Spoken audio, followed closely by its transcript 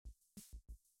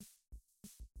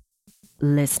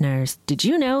Listeners, did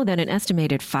you know that an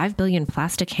estimated 5 billion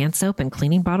plastic hand soap and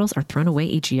cleaning bottles are thrown away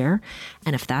each year?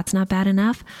 And if that's not bad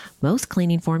enough, most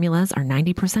cleaning formulas are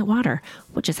 90% water,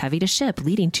 which is heavy to ship,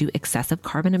 leading to excessive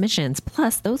carbon emissions.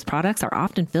 Plus, those products are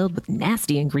often filled with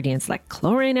nasty ingredients like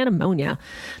chlorine and ammonia.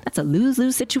 That's a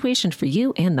lose-lose situation for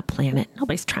you and the planet.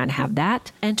 Nobody's trying to have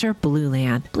that. Enter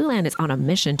Blueland. Blueland is on a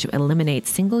mission to eliminate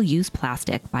single-use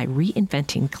plastic by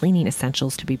reinventing cleaning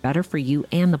essentials to be better for you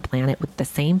and the planet with the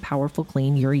same powerful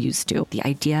clean you're used to. The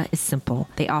idea is simple.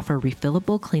 They offer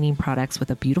refillable cleaning products with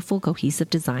a beautiful cohesive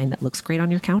design that looks great on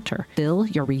your counter. Fill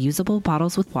your reusable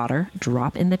bottles with water,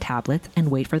 drop in the tablets, and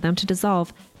wait for them to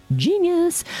dissolve.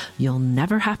 Genius! You'll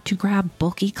never have to grab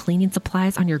bulky cleaning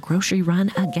supplies on your grocery run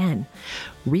again.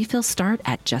 Refills start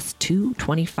at just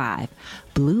 $2.25.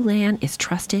 Blueland is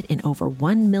trusted in over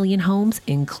 1 million homes,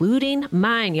 including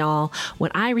mine, y'all.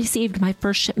 When I received my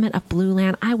first shipment of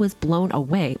Blueland, I was blown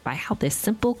away by how this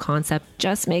simple concept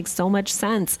just makes so much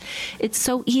sense. It's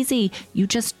so easy. You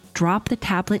just drop the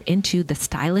tablet into the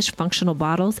stylish functional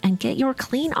bottles and get your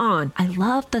clean on. I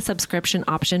love the subscription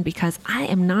option because I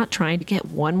am not trying to get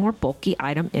one more bulky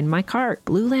item in my cart.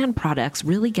 Blueland products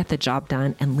really get the job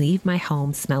done and leave my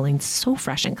home smelling so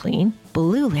fresh and clean.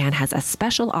 Blueland has a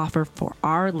special offer for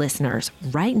our listeners.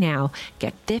 Right now,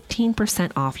 get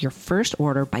 15% off your first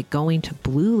order by going to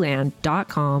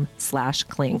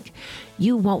blueland.com/clink.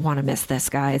 You won't want to miss this,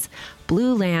 guys.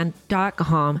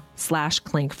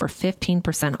 blueland.com/clink for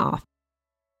 15% off.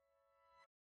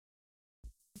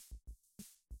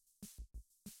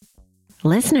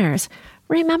 Listeners,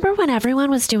 remember when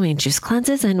everyone was doing juice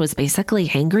cleanses and was basically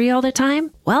hangry all the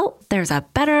time? Well, there's a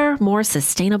better, more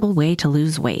sustainable way to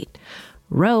lose weight.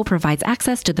 Ro provides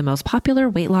access to the most popular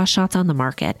weight loss shots on the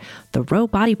market. The Ro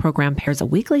Body Program pairs a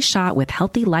weekly shot with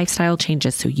healthy lifestyle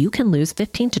changes so you can lose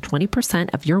 15 to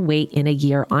 20% of your weight in a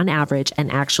year on average and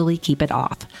actually keep it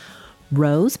off.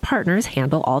 Ro's partners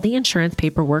handle all the insurance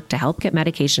paperwork to help get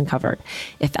medication covered.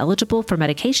 If eligible for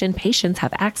medication, patients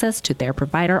have access to their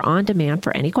provider on demand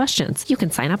for any questions. You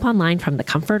can sign up online from the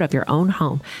comfort of your own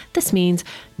home. This means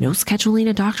no scheduling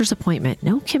a doctor's appointment,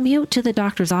 no commute to the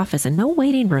doctor's office, and no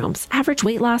waiting rooms. Average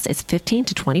weight loss is 15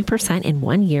 to 20% in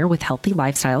 1 year with healthy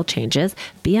lifestyle changes.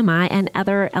 BMI and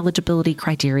other eligibility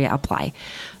criteria apply.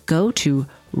 Go to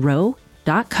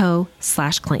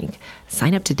ro.co/clink.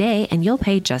 Sign up today and you'll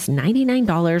pay just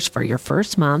 $99 for your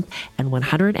first month and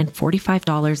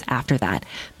 $145 after that.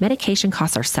 Medication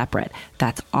costs are separate.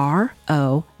 That's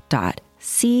ro.co/clink.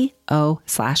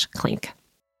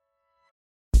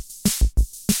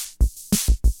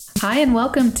 Hi, and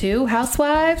welcome to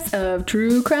Housewives of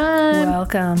True Crime.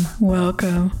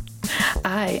 Welcome.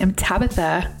 I am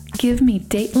Tabitha. Give me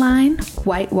Dateline,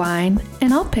 white wine,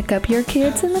 and I'll pick up your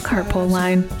kids in the carpool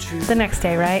line. The next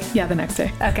day, right? Yeah, the next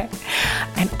day. Okay.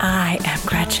 And I am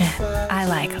Gretchen. I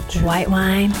like white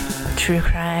wine, true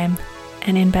crime,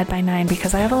 and in bed by 9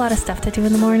 because I have a lot of stuff to do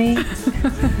in the morning.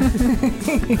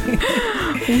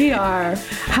 We are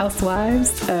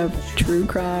Housewives of True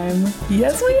Crime.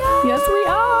 Yes, we are. Yes, we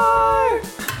are.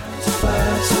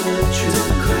 Housewives of True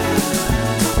Crime.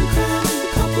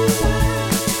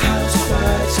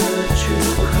 Housewives of True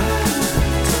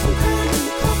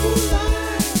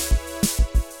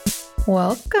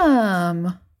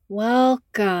Welcome.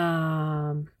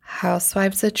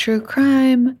 Housewives of True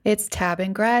Crime. It's Tab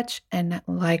and Gretch. And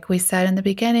like we said in the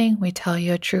beginning, we tell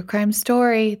you a true crime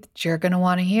story that you're going to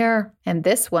want to hear. And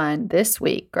this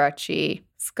week, Gretchy,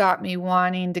 it's got me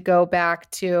wanting to go back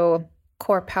to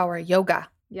core power yoga.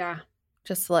 Yeah.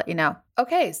 Just to let you know.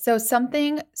 Okay, so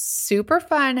something super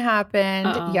fun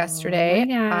happened yesterday.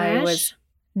 My gosh. I was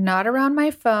not around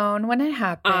my phone when it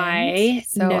happened. I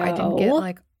didn't get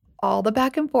like all the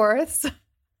back and forths.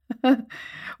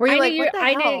 Were you like, what the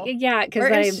hell? Yeah,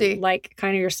 because I'm like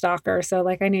kind of your stalker. So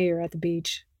like I knew you were at the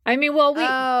beach. I mean, well,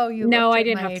 I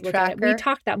didn't have to look at it. We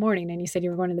talked that morning and you said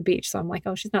you were going to the beach. So I'm like,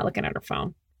 oh, she's not looking at her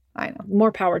phone. I know.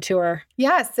 More power to her.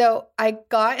 Yeah. So I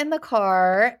got in the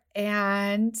car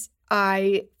and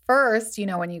I first,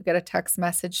 when you get a text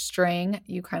message string,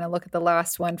 you kind of look at the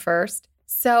last one first.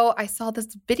 So I saw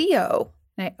this video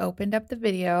and I opened up the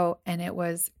video and it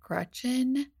was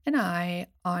Gretchen and I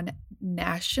on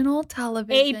national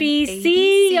television.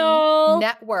 ABC, y'all.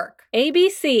 Network.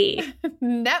 ABC.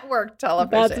 Network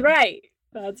television.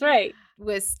 That's right.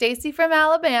 With Stacey from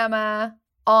Alabama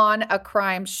on a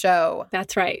crime show.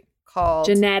 That's right. Called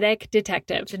Genetic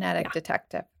Detective.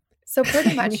 Detective. So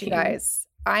pretty much, you guys,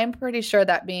 I'm pretty sure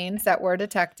that means that we're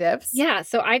detectives. Yeah.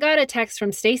 So I got a text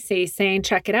from Stacey saying,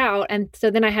 check it out. And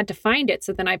so then I had to find it.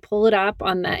 So then I pull it up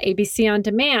on the ABC On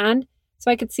Demand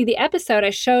so I could see the episode.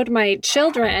 I showed my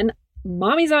children,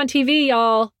 Mommy's on TV,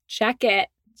 y'all. Check it.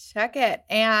 Check it.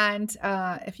 And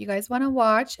if you guys want to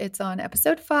watch, it's on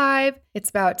episode 5. It's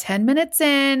about 10 minutes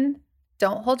in.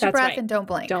 Don't hold your breath and don't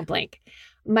blink. Don't blink.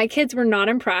 My kids were not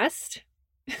impressed.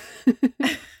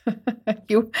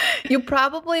 You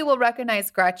probably will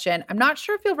recognize Gretchen. I'm not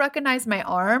sure if you'll recognize my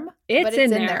arm. It's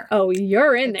in there. Oh,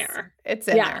 you're in there. It's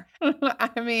in there.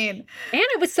 I mean. And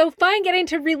it was so fun getting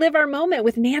to relive our moment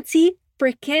with Nancy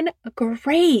freaking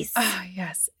Grace. Oh,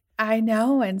 yes. I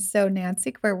know. And so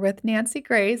we're with Nancy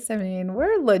Grace. I mean,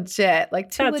 we're legit, like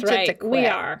too That's legit right. to quit. We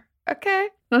are. Okay.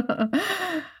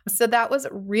 So that was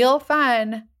real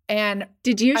fun. And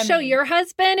did you show your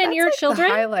husband and your children?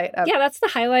 The highlight of, that's the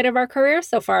highlight of our career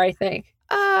so far, I think.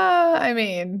 I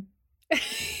mean,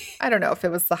 I don't know if it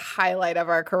was the highlight of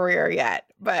our career yet,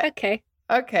 but okay.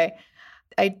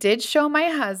 I did show my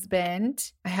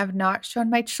husband. I have not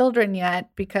shown my children yet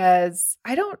because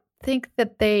I don't think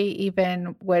that they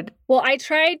even would. Well, I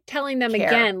tried telling them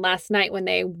again last night when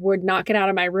they would not get out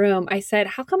of my room. I said,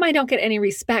 how come I don't get any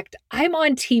respect? I'm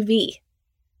on TV.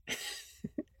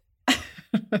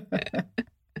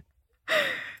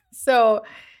 So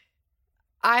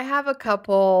I have a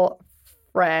couple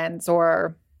friends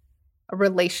or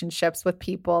relationships with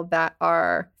people that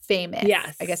are famous.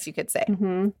 Yes. I guess you could say.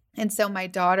 Mm-hmm. And so my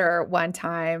daughter, one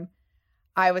time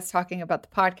I was talking about the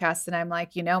podcast and I'm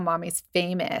like, mommy's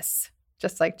famous,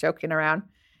 just like joking around.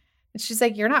 And she's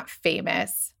like, you're not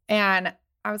famous. And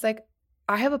I was like,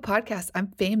 I have a podcast. I'm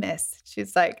famous.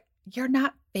 She's like, you're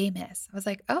not famous. I was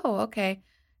like, oh, okay.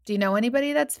 Do you know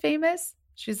anybody that's famous?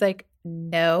 She's like,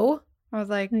 no. I was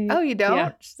like, oh, you don't?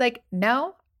 Yeah. She's like,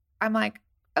 no. I'm like,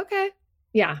 okay.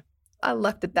 Yeah. I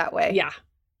left it that way. Yeah.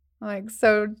 Like,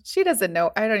 so she doesn't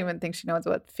know. I don't even think she knows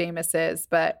what famous is,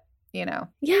 but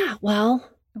Yeah. Well,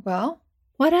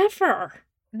 whatever.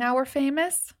 Now we're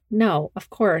famous? No, of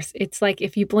course. It's like,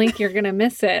 if you blink, you're going to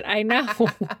miss it. I know.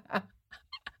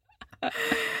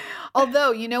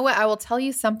 Although, you know what? I will tell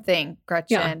you something,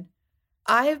 Gretchen. Yeah.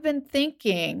 I've been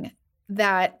thinking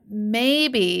that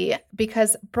maybe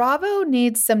because Bravo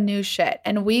needs some new shit,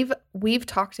 and we've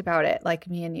talked about it, like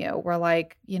me and you. We're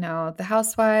like, the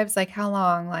Housewives, like how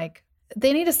long? Like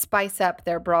they need to spice up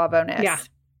their Bravo-ness. Yeah.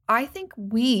 I think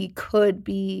we could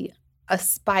be a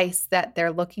spice that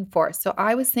they're looking for. So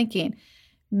I was thinking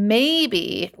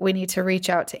maybe we need to reach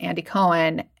out to Andy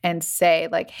Cohen and say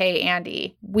like, hey,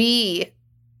 Andy, we,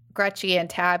 Gretchen and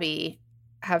Tabby,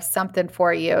 have something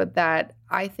for you that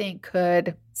I think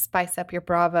could spice up your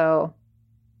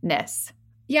Bravo-ness.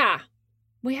 Yeah.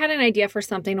 We had an idea for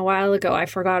something a while ago. I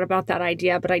forgot about that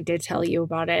idea, but I did tell you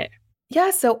about it.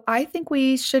 Yeah, so I think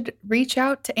we should reach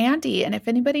out to Andy. And if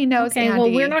anybody knows Andy.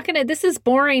 Well, we're not going to, this is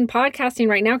boring podcasting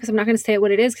right now because I'm not going to say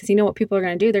what it is because you know what people are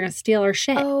going to do. They're going to steal our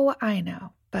shit. Oh, I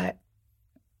know. But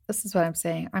this is what I'm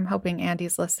saying. I'm hoping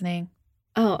Andy's listening.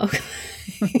 Oh, okay.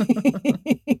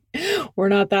 We're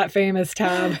not that famous,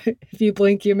 Tab. If you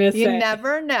blink, you miss it. You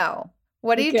never know.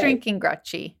 What are you drinking,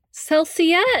 Gretchen?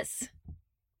 Celsius.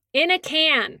 In a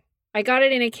can. I got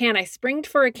it in a can. I springed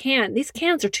for a can. These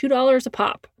cans are $2 a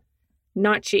pop.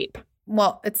 Not cheap.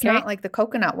 Well, it's not like the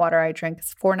coconut water I drink.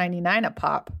 It's $4.99 a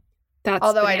pop.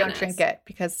 Although bananas. I don't drink it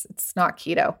because it's not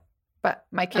keto. But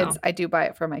my kids, I do buy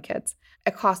it for my kids.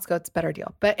 At Costco, it's a better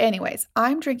deal. But anyways,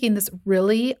 I'm drinking this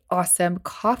really awesome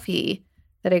coffee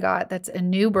that I got. That's a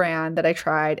new brand that I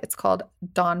tried. It's called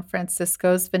Don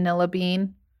Francisco's Vanilla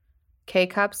Bean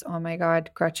K-Cups. Oh my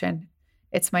God, Gretchen.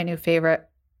 It's my new favorite.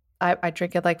 I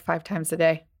drink it like 5 times a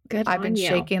day. Good. I've been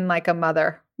shaking like a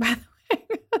mother, by the way.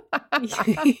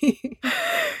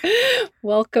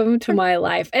 Welcome to my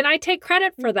life. And I take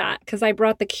credit for that because I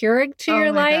brought the Keurig to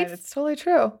your life. God, it's totally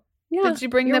true. Yeah, did you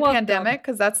bring the pandemic?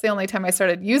 Because that's the only time I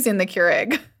started using the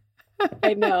Keurig.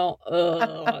 I know.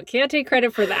 Can't take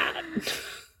credit for that.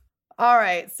 All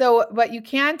right. So what you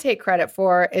can take credit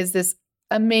for is this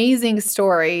amazing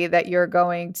story that you're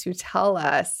going to tell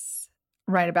us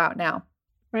right about now.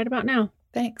 Right about now.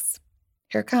 Thanks.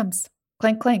 Here it comes.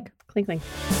 Clink, clink. Clink, clink.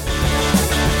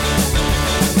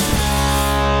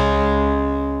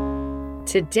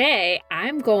 Today,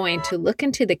 I'm going to look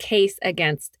into the case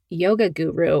against yoga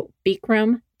guru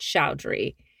Bikram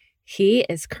Choudhury. He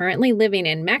is currently living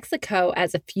in Mexico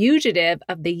as a fugitive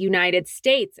of the United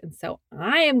States. And so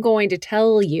I am going to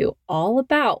tell you all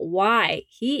about why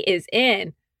he is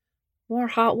in more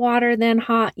hot water than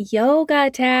hot yoga,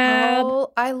 Tab.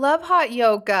 Oh, I love hot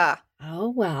yoga. Oh,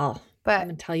 well, but I'm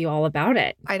going to tell you all about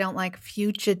it. I don't like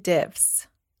fugitives.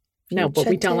 No, but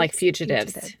we don't like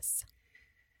fugitives.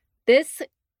 This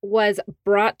was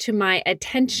brought to my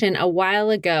attention a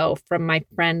while ago from my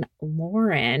friend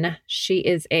Lauren. She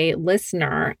is a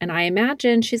listener, and I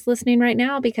imagine she's listening right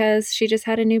now because she just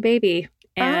had a new baby.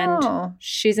 and Oh.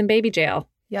 she's in baby jail.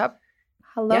 Yep.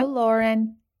 Hello, Yep.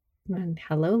 Lauren. And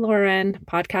hello, Lauren.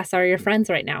 Podcasts are your friends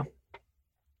right now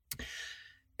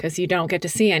because you don't get to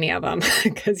see any of them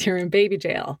because you're in baby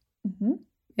jail Mm-hmm.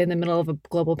 in the middle of a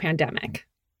global pandemic.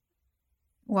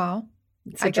 Well,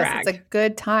 It's I a guess drag. it's a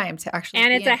good time to actually And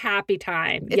be it's in- a happy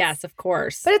time. It's- Yes, of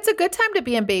course. But it's a good time to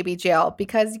be in baby jail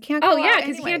because you can't go Oh, yeah, out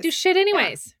because you can't do anyways. shit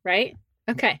anyways, right?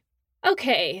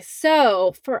 Okay,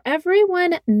 so for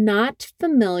everyone not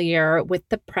familiar with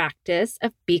the practice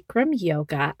of Bikram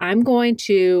yoga, I'm going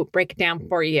to break it down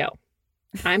for you.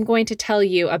 I'm going to tell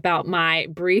you about my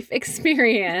brief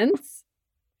experience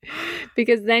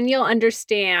because then you'll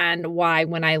understand why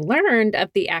when I learned of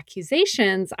the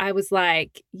accusations, I was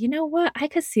like, you know what? I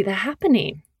could see that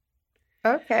happening.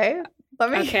 Okay. Let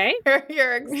me Okay. hear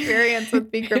your experience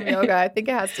with Bikram yoga. I think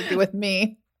it has to do with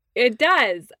me. It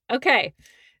does. Okay.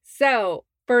 So,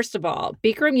 first of all,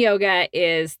 Bikram yoga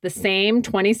is the same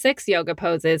 26 yoga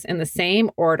poses in the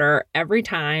same order every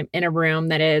time in a room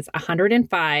that is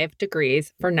 105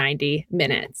 degrees for 90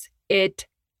 minutes. It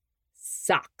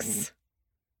sucks.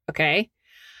 Okay.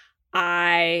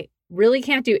 I really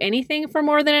can't do anything for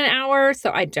more than an hour, so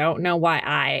I don't know why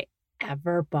I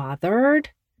ever bothered.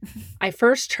 I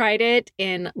first tried it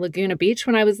in Laguna Beach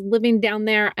when I was living down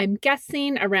there. I'm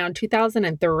guessing around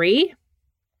 2003.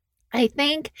 I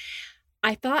think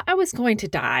I thought I was going to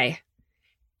die.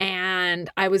 And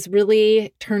I was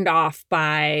really turned off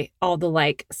by all the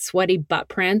like sweaty butt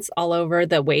prints all over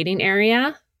the waiting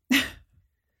area.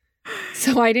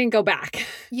 So I didn't go back.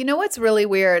 You know what's really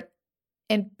weird?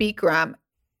 In Bikram,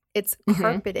 it's Mhm.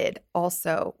 carpeted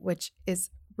also, which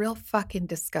is real fucking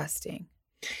disgusting.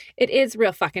 It is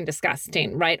real fucking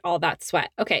disgusting, right? All that sweat.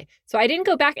 Okay. So I didn't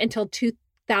go back until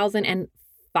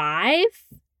 2005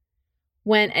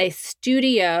 when a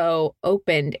studio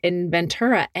opened in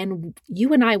Ventura and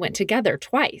you and I went together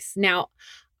twice. Now,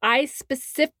 I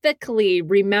specifically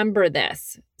remember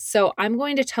this. So I'm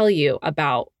going to tell you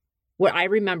about what I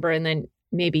remember and then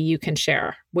maybe you can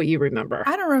share what you remember.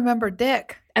 I don't remember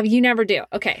dick. You never do.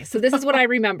 Okay. So this is what I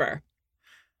remember.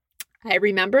 I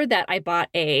remember that I bought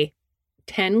a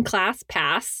 10 class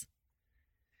pass.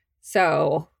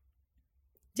 So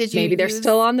Did you maybe they're use-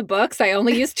 still on the books. I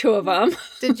only used 2 of them.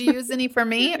 Did you use any for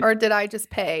me or did I just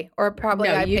pay? Or probably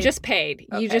No, I you paid. just paid.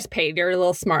 You Okay. just paid. You're a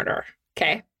little smarter.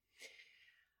 Okay.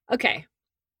 Okay.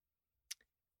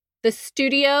 The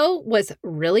studio was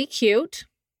really cute.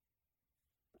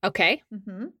 Okay.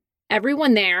 Mm-hmm.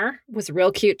 Everyone there was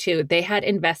real cute too. They had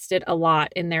invested a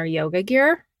lot in their yoga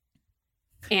gear.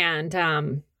 And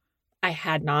I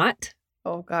had not.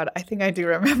 Oh God, I think I do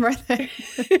remember that.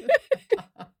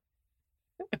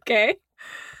 Okay.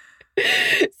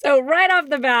 So right off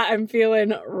the bat, I'm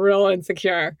feeling real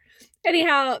insecure.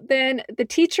 Anyhow, then the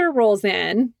teacher rolls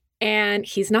in and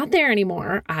he's not there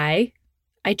anymore. I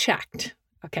checked.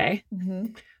 Okay.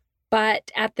 Mhm.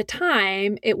 But at the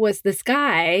time, it was this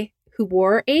guy who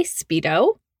wore a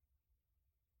Speedo.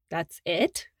 That's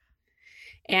it.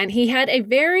 And he had a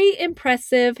very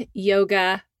impressive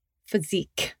yoga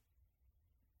physique.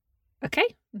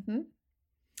 Okay. Mhm.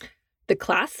 The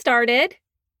class started,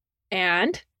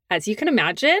 and as you can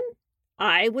imagine,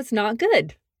 I was not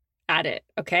good at it.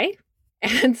 Okay.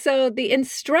 And so the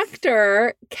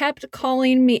instructor kept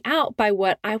calling me out by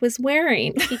what I was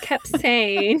wearing. He kept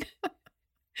saying,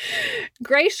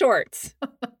 gray shorts,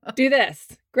 do this,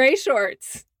 gray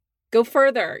shorts, go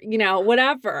further,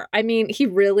 whatever. I mean, he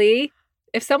really,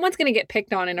 if someone's going to get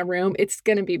picked on in a room, it's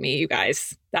going to be me, you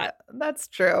guys. That's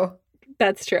true.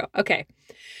 That's true. Okay.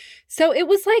 So it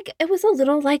was a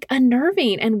little like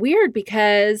unnerving and weird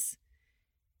because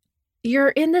you're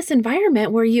in this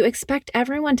environment where you expect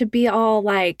everyone to be all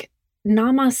like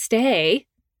namaste,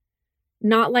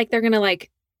 not like they're going to like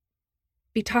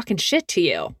be talking shit to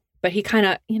you. But he kind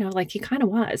of, he kind of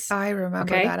was. I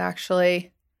remember Okay. that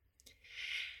actually.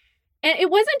 And it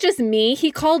wasn't just me.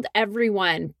 He called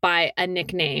everyone by a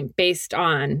nickname based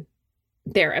on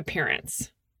their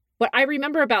appearance. What I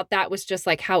remember about that was just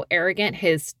like how arrogant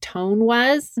his tone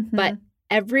was, but Mhm.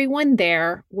 everyone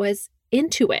there was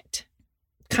into it,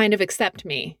 kind of except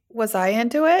me. Was I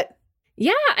into it?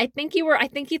 Yeah, I think you were. I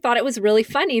think you thought it was really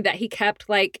funny that he kept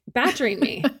like badgering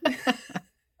me.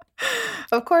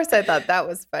 Of course, I thought that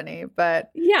was funny, but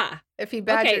Yeah. if he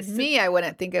badgered so- me, I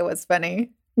wouldn't think it was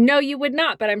funny. No, you would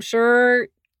not, but I'm sure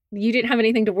you didn't have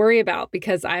anything to worry about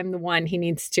because I'm the one he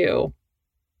needs to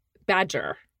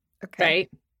badger, Okay. right?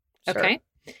 Sure. Okay.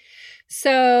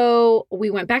 So we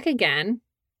went back again,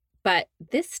 but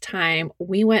this time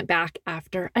we went back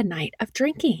after a night of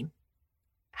drinking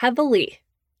heavily.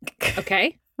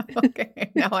 Okay.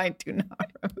 Okay. Now I do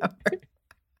not remember.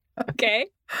 Okay.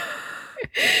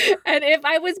 And if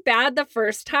I was bad the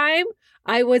first time,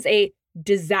 I was a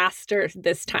disaster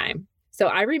this time. So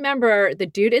I remember the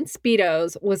dude in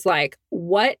Speedos was like,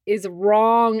 "What is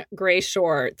wrong, Gray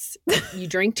Shorts? You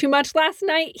drank too much last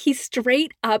night?" He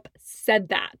straight up said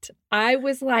that. I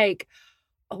was like,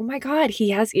 oh my God, he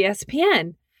has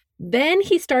ESPN. Then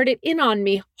he started in on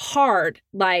me hard,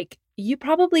 like, you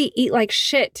probably eat like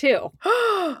shit too,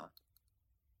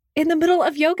 in the middle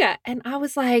of yoga. And I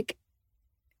was like,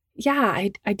 yeah,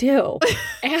 I do.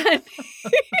 And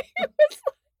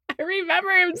I remember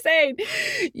him saying,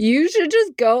 you should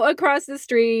just go across the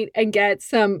street and get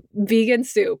some vegan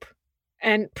soup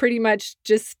and pretty much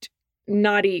just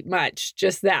not eat much,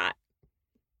 just that.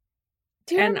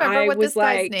 Do you remember what this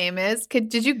guy's name is?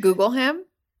 Did you Google him?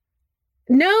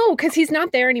 No, because he's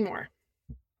not there anymore.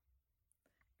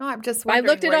 No, I'm just I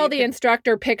looked at all the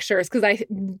instructor pictures because I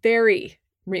very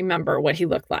remember what he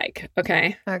looked like.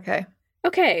 Okay.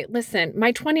 Okay, listen,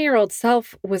 my 20-year-old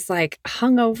self was like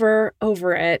hungover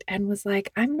over it and was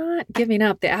like, I'm not giving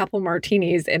up the apple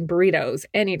martinis and burritos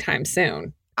anytime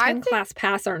soon. 10-class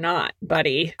pass or not,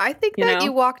 buddy. I think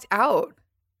you walked out.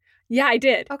 Yeah, I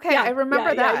did. Okay, yeah, I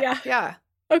remember that. Yeah.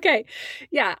 Okay.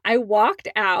 Yeah, I walked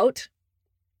out,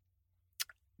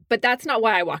 but that's not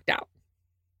why I walked out.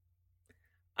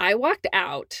 I walked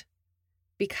out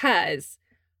because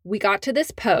we got to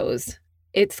this pose.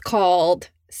 It's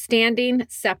called standing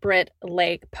separate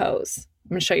leg pose. I'm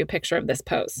going to show you a picture of this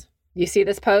pose. You see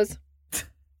this pose?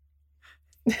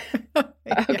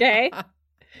 Okay. Yeah.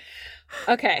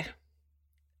 Okay.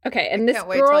 Okay. And this Can't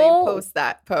wait till you post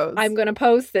that pose. I'm going to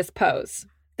post this pose.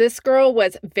 This girl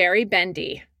was very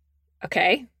bendy.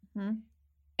 Okay. Mm-hmm.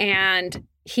 And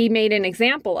he made an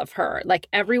example of her. Like,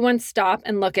 everyone stop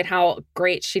and look at how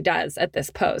great she does at this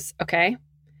pose. Okay.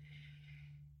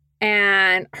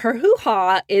 And her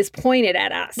hoo-ha is pointed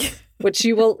at us, which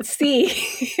you will see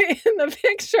in the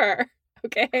picture.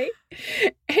 Okay.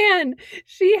 And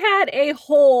she had a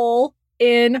hole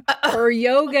in her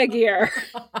yoga gear.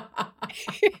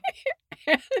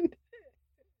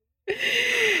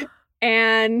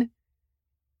 and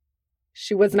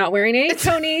she was not wearing any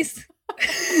Tonys.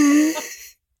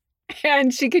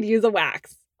 And she could use a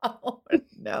wax. Oh,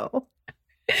 no.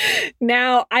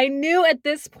 Now, I knew at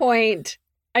this point,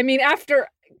 I mean, after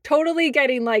totally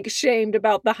getting like shamed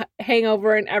about the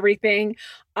hangover and everything,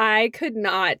 I could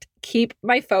not keep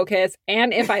my focus.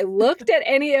 And if I looked at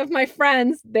any of my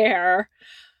friends there,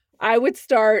 I would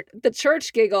start the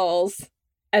church giggles,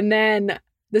 and then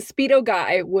the Speedo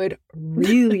guy would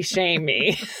really shame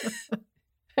me.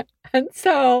 And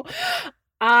so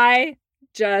I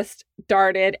just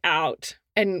darted out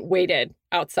and waited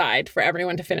outside for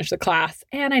everyone to finish the class,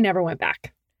 and I never went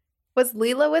back. Was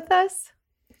Leela with us?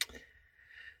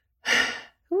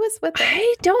 Who was with us?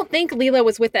 I don't think Leela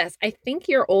was with us. I think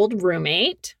your old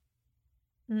roommate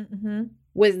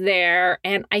was there,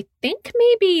 and I think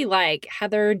maybe like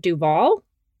Heather Duvall.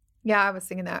 Yeah, I was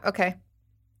thinking that. Okay.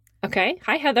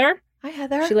 Hi, Heather. Hi,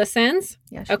 Heather. She listens.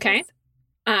 Yeah. She okay.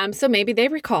 does. So maybe they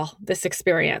recall this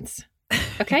experience.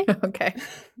 Okay. Okay.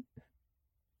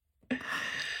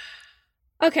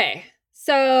 Okay.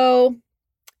 So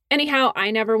anyhow,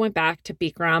 I never went back to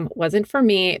Bikram. Wasn't for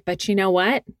me, but you know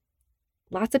what?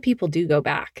 Lots of people do go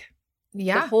back.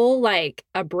 Yeah. The whole like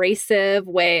abrasive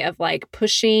way of like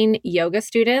pushing yoga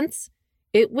students,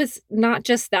 it was not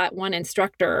just that one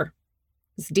instructor's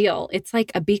deal. It's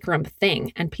like a Bikram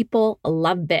thing, and people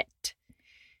love it.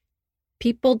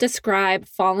 People describe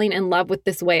falling in love with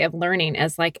this way of learning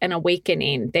as like an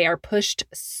awakening. They are pushed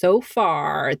so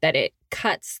far that it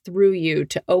cuts through you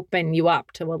to open you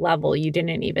up to a level you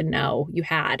didn't even know you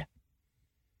had.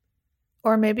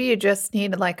 Or maybe you just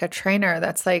need like a trainer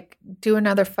that's like, do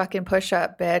another fucking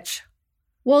push-up, bitch.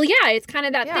 Well, yeah, it's kind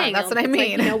of that thing. That's what I It's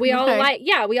mean. Like, we all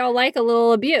we all like a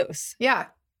little abuse. Yeah.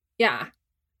 Yeah.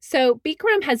 So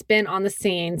Bikram has been on the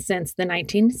scene since the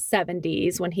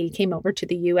 1970s when he came over to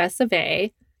the US of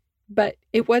A, but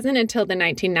it wasn't until the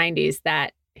 1990s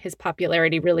that his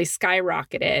popularity really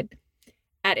skyrocketed.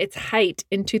 At its height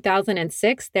in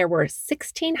 2006, there were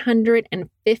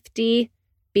 1,650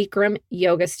 Bikram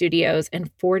yoga studios in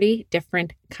 40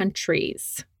 different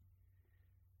countries.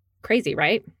 Crazy,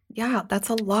 right? Yeah, that's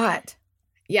a lot.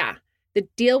 Yeah. The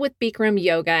deal with Bikram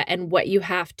yoga and what you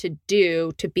have to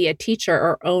do to be a teacher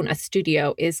or own a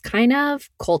studio is kind of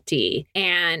culty.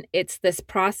 And it's this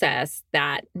process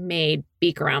that made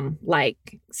Bikram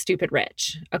like stupid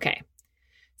rich. Okay.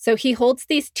 So he holds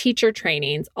these teacher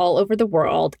trainings all over the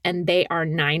world, and they are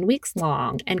 9 weeks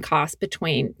long and cost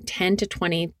between $10,000 to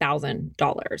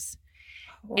 $20,000.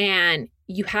 Oh. And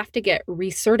you have to get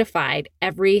recertified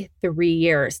every 3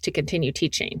 years to continue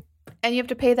teaching And you have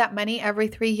to pay that money every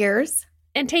 3 years?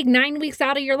 and take 9 weeks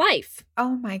out of your life.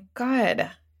 Oh my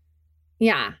God.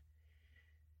 Yeah.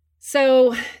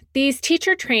 So these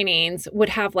teacher trainings would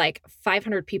have like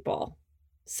 500 people,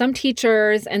 some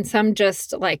teachers and some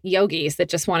just like yogis that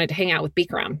just wanted to hang out with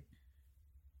Bikram.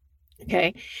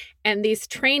 Okay. And these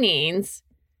trainings,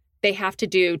 they have to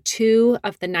do 2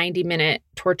 of the 90-minute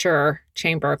torture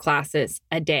chamber classes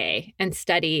a day and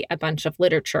study a bunch of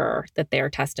literature that they are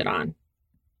tested on.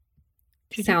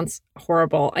 Sounds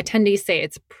horrible. Attendees say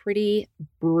it's pretty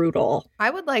brutal. I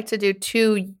would like to do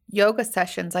 2 yoga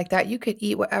sessions like that. You could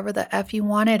eat whatever the F you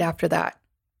wanted after that.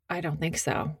 I don't think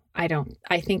so. I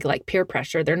think like peer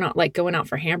pressure. They're not like going out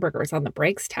for hamburgers on the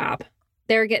breaks tab.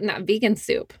 They're getting that vegan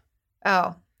soup.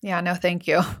 Oh, yeah. No, thank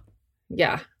you.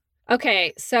 Yeah.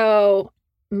 Okay. So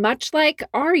much like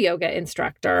our yoga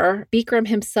instructor, Bikram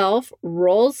himself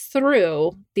rolls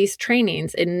through these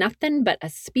trainings in nothing but a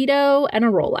Speedo and a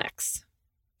Rolex.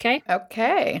 Okay.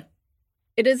 Okay.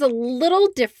 It is a little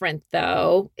different,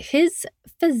 though. His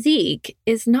physique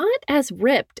is not as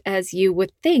ripped as you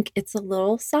would think. It's a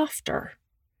little softer.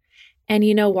 And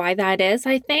you know why that is,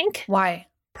 I think? Why?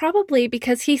 Probably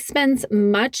because he spends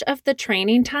much of the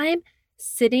training time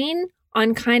sitting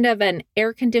on kind of an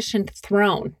air-conditioned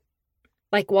throne,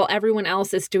 like while everyone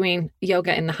else is doing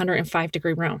yoga in the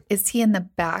 105-degree room. Is he in the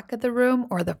back of the room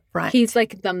or the front? He's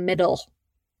like the middle.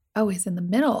 Oh, he's in the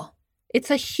middle. It's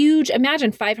a huge,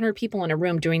 imagine 500 people in a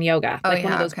room doing yoga, Oh, like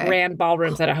one of yeah, those okay. grand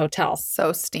ballrooms at a hotel.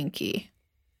 So stinky.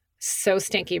 So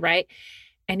stinky, right?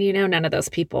 And you know, none of those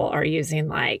people are using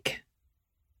like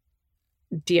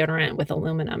deodorant with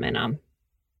aluminum in them.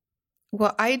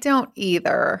 Well, I don't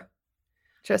either.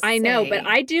 Just I know, but saying.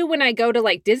 I do when I go to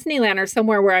like Disneyland or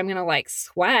somewhere where I'm going to like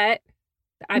sweat.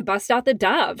 I bust out the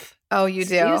Dove. Oh, you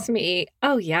do? Excuse me.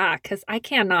 Oh, yeah, because I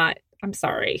cannot. I'm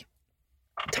sorry.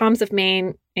 Tom's of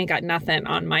Maine ain't got nothing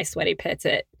on my sweaty pits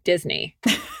at Disney.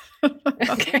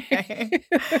 Okay.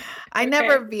 I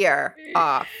never veer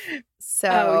off. So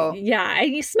Oh, yeah.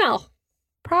 And you smell.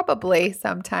 probably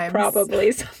sometimes.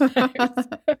 Probably sometimes.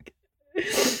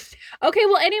 Okay,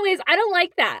 well, anyways, I don't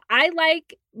like that. I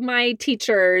like my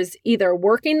teachers either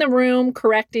working the room,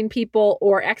 correcting people,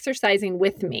 or exercising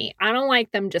with me. I don't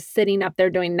like them just sitting up there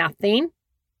doing nothing.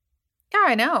 Yeah,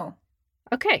 I know.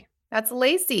 Okay. That's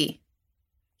lazy.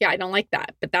 Yeah, I don't like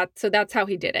that. But that's how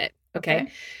he did it.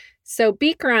 Okay. So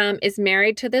Bikram is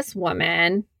married to this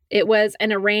woman. It was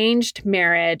an arranged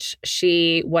marriage.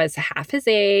 She was half his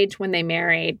age when they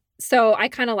married. So I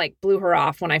kind of like blew her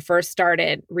off when I first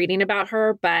started reading about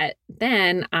her. But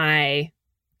then I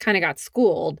kind of got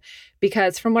schooled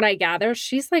because from what I gather,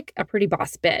 she's like a pretty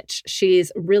boss bitch.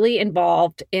 She's really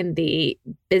involved in the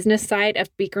business side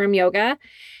of Bikram yoga.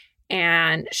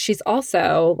 And she's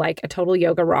also like a total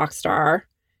yoga rock star.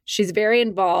 She's very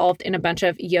involved in a bunch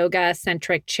of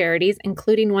yoga-centric charities,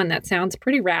 including one that sounds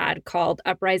pretty rad called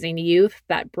Uprising Youth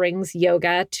that brings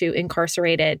yoga to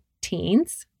incarcerated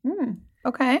teens.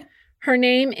 Okay. Her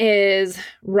name is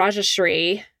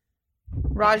Rajashri.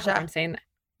 I'm Raja. saying that.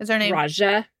 Is her name?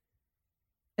 Raja.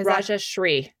 Is that-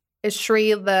 Rajashri. Is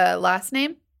Shri the last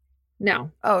name?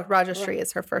 No. Oh, Raja Shri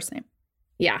is her first name.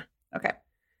 Yeah. Okay.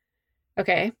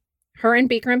 Okay. Her and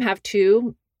Bikram have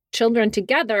 2 children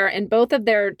together, and both of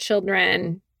their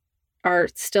children are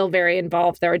still very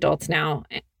involved. They're adults now,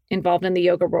 involved in the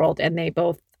yoga world, and they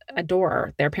both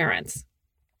adore their parents.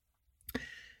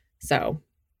 So,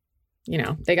 you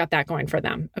know, they got that going for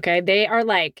them. Okay. They are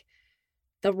like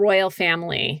the royal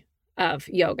family of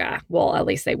yoga. Well, at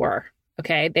least they were.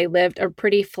 Okay. They lived a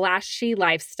pretty flashy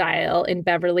lifestyle in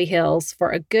Beverly Hills for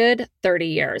a good 30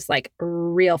 years, like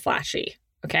real flashy.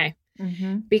 Okay.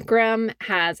 Mm-hmm. Bikram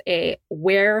has a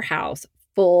warehouse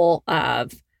full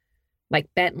of like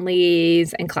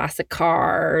Bentleys and classic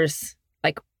cars,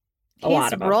 like a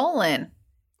lot of them.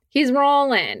 He's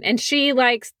rolling. And she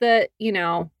likes the, you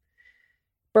know,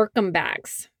 Birkin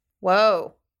bags.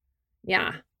 Whoa.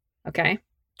 Yeah. Okay.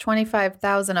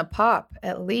 25,000 a pop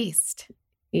at least.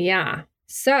 Yeah.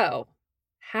 So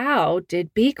how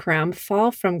did Bikram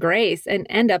fall from grace and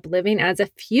end up living as a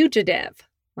fugitive?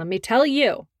 Let me tell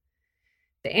you.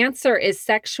 The answer is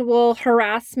sexual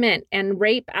harassment and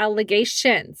rape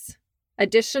allegations.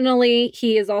 Additionally,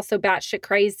 he is also batshit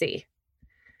crazy.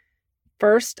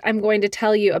 First, I'm going to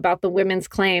tell you about the women's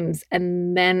claims,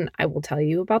 and then I will tell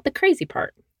you about the crazy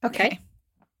part. Okay.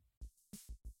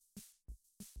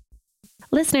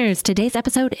 Listeners, today's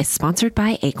episode is sponsored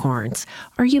by Acorns.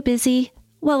 Are you busy?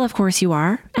 Well, of course you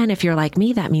are. And if you're like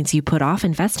me, that means you put off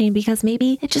investing because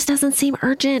maybe it just doesn't seem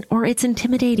urgent or it's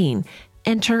intimidating.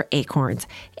 Enter Acorns.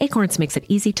 Acorns makes it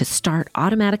easy to start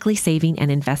automatically saving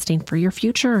and investing for your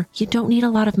future. You don't need a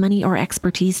lot of money or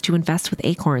expertise to invest with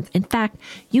Acorns. In fact,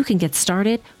 you can get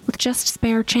started with just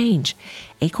spare change.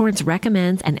 Acorns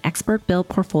recommends an expert-built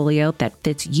portfolio that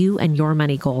fits you and your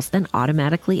money goals, then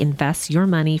automatically invests your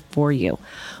money for you.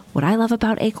 What I love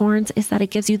about Acorns is that it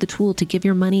gives you the tool to give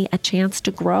your money a chance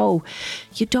to grow.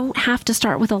 You don't have to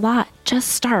start with a lot. Just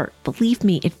start. Believe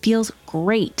me, it feels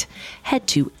great. Head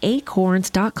to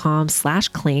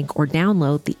acorns.com/clink or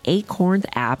download the Acorns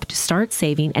app to start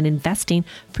saving and investing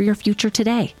for your future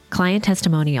today. Client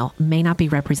testimonial may not be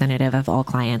representative of all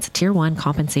clients. Tier 1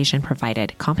 compensation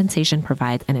provided. Compensation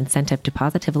provides an incentive to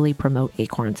positively promote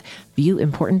Acorns. View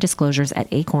important disclosures at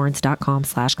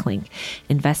acorns.com/clink.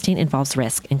 Investing involves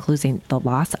risk, including the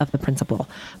loss of the principal.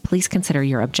 Please consider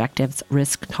your objectives,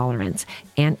 risk tolerance,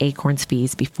 and Acorns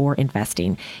fees before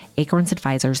investing. Acorns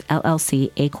Advisors,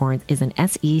 LLC. Acorns is an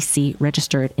SEC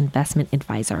registered investment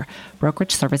advisor.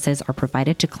 Brokerage services are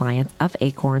provided to clients of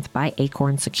Acorns by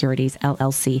Acorns Securities,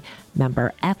 LLC,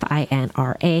 member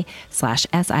FINRA/SIPC.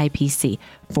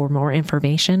 For more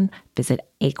information, visit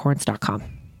acorns.com.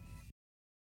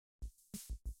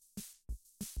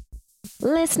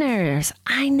 Listeners,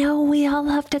 I know we all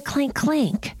love to clink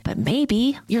clink, but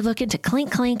maybe you're looking to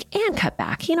clink clink and cut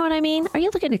back. You know what I mean? Are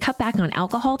you looking to cut back on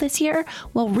alcohol this year?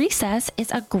 Well, Recess is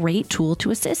a great tool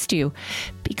to assist you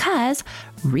because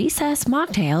Recess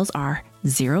mocktails are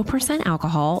 0%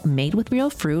 alcohol, made with real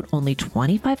fruit, only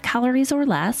 25 calories or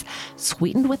less,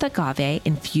 sweetened with agave,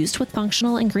 infused with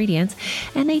functional ingredients,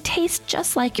 and they taste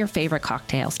just like your favorite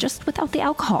cocktails, just without the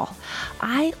alcohol.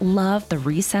 I love the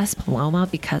Recess Paloma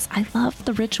because I love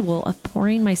the ritual of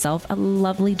pouring myself a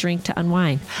lovely drink to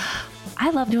unwind.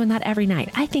 I love doing that every night.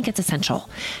 I think it's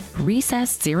essential.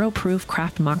 Recess Zero Proof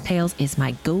Craft Mocktails is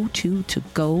my go-to to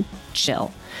go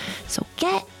chill. So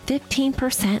get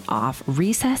 15% off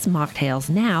Recess Mocktails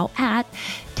now at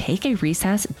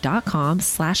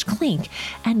takearecess.com/clink,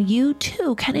 and you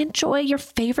too can enjoy your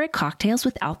favorite cocktails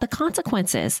without the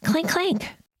consequences. Clink, clink.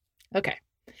 Okay.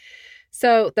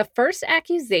 So the first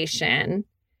accusation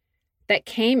that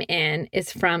came in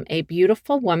is from a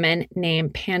beautiful woman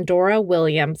named Pandora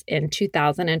Williams in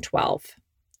 2012.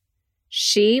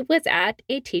 She was at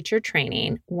a teacher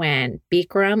training when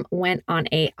Bikram went on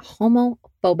a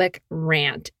homophobic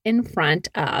rant in front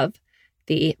of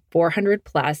the 400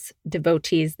 plus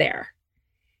devotees there.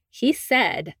 He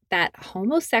said that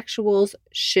homosexuals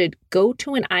should go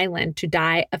to an island to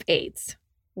die of AIDS.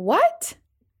 What?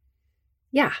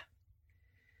 Yeah.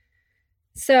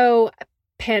 So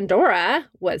Pandora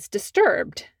was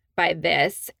disturbed by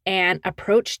this and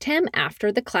approached him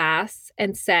after the class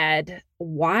and said,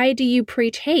 "Why do you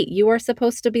preach hate? You are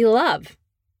supposed to be love."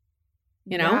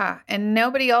 You know? Yeah. And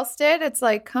nobody else did? It's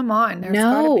like, come on. There's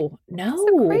No. That's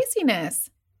the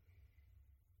craziness.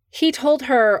 He told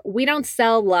her, "We don't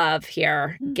sell love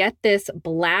here. Get this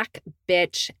black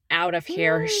bitch out of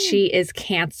here. She is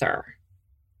cancer."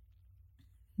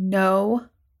 No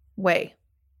way.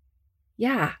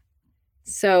 Yeah.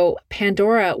 So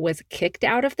Pandora was kicked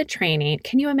out of the training.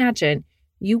 Can you imagine?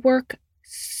 You work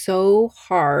so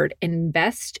hard,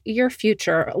 invest your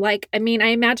future. Like, I mean, I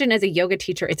imagine as a yoga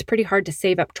teacher, it's pretty hard to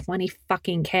save up 20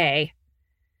 fucking K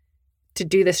to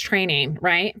do this training,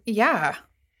 right? Yeah.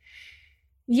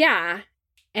 Yeah.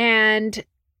 And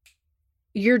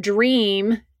your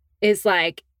dream is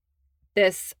like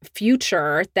this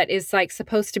future that is like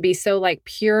supposed to be so like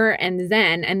pure and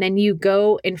zen. And then you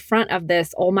go in front of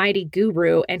this almighty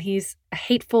guru and he's a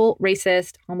hateful,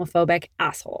 racist, homophobic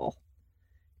asshole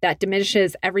that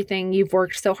diminishes everything you've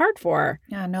worked so hard for.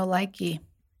 Yeah, no likey.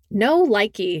 No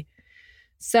likey.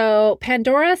 So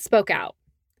Pandora spoke out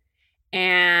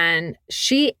and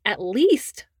she at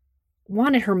least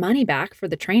wanted her money back for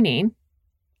the training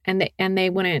and they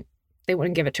wouldn't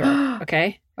give it to her.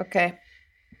 Okay. Okay.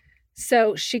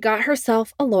 So she got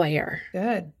herself a lawyer.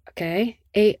 Good. Okay.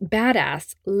 A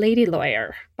badass lady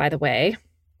lawyer, by the way,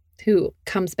 who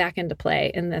comes back into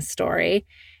play in this story.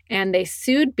 And they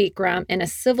sued Bikram in a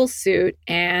civil suit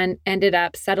and ended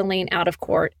up settling out of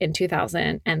court in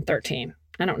 2013.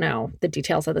 I don't know the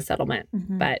details of the settlement,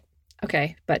 but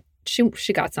okay. But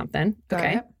she got something. Got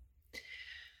it.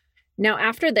 Now,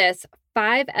 after this,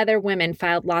 5 other women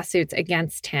filed lawsuits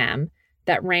against him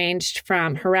that ranged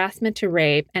from harassment to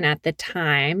rape. And at the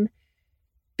time,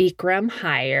 Bikram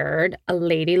hired a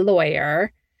lady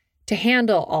lawyer to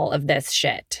handle all of this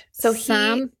shit. So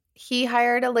he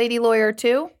hired a lady lawyer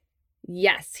too?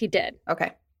 Yes, he did.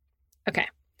 Okay. Okay.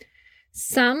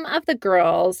 Some of the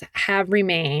girls have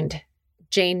remained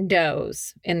Jane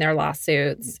Does in their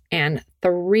lawsuits, and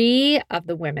 3 of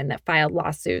the women that filed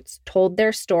lawsuits told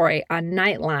their story on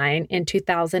Nightline in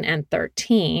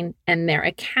 2013, and their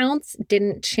accounts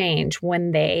didn't change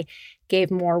when they gave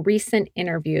more recent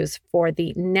interviews for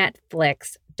the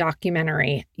Netflix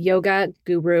documentary Yoga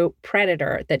Guru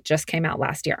Predator that just came out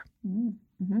last year.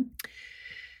 Mm-hmm.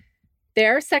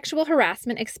 Their sexual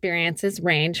harassment experiences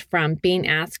range from being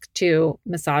asked to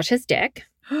massage his dick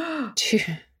to...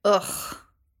 Ugh.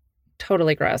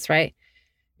 Totally gross, right?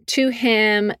 To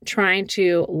him trying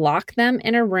to lock them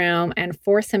in a room and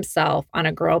force himself on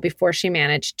a girl before she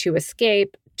managed to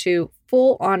escape, to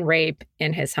full-on rape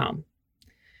in his home.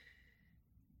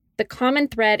 The common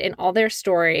thread in all their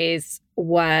stories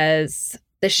was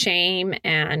the shame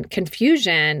and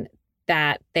confusion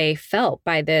that they felt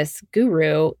by this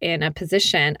guru in a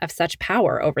position of such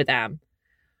power over them.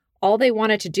 All they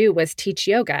wanted to do was teach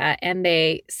yoga, and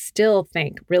they still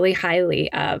think really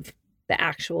highly of the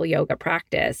actual yoga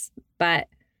practice, but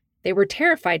they were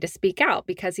terrified to speak out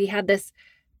because he had this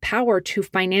power to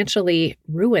financially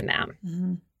ruin them.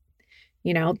 Mm-hmm.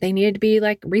 You know, they needed to be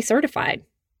like recertified.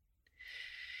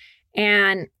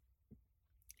 And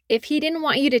if he didn't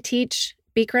want you to teach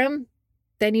Bikram,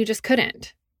 then you just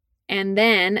couldn't. And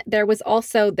then there was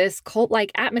also this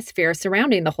cult-like atmosphere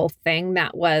surrounding the whole thing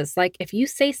that was like, if you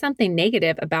say something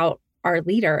negative about our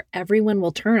leader, everyone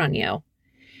will turn on you.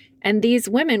 And these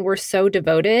women were so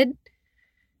devoted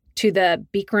to the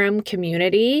Bikram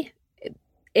community,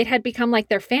 it had become like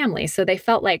their family. So they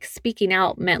felt like speaking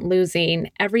out meant losing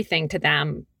everything to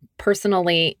them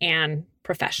personally and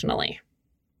professionally.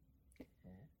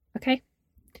 Okay.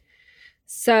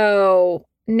 So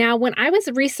now, when I was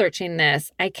researching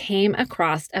this, I came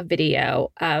across a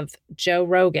video of Joe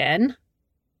Rogan,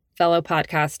 fellow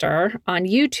podcaster, on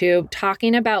YouTube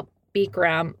talking about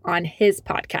Bikram on his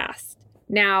podcast.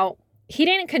 Now, he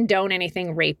didn't condone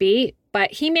anything rapey,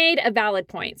 but he made a valid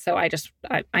point. So I'm just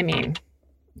going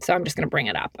to bring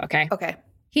it up, okay? Okay.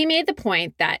 He made the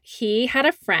point that he had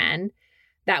a friend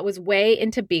that was way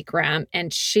into Bikram,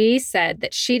 and she said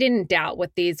that she didn't doubt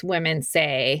what these women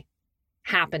say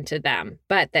happened to them,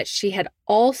 but that she had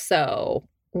also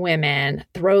women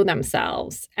throw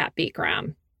themselves at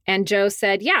Bikram. And Joe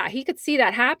said, yeah, he could see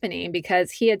that happening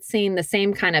because he had seen the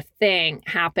same kind of thing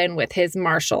happen with his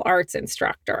martial arts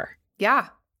instructor. Yeah.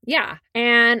 Yeah.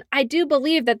 And I do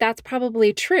believe that that's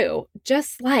probably true.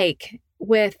 Just like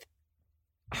with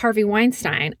Harvey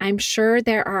Weinstein, I'm sure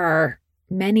there are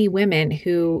many women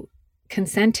who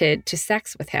consented to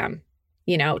sex with him,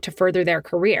 you know, to further their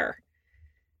career.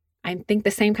 I think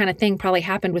the same kind of thing probably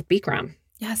happened with Bikram.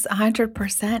 Yes,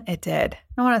 100% it did. I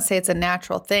don't want to say it's a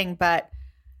natural thing, but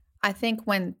I think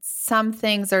when some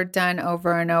things are done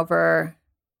over and over,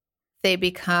 they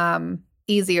become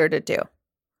easier to do,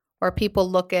 or people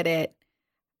look at it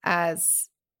as,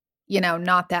 you know,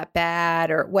 not that bad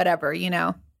or whatever, you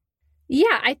know?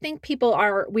 Yeah, I think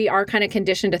we are kind of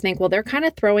conditioned to think, well, they're kind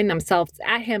of throwing themselves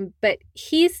at him, but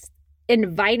he's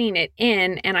inviting it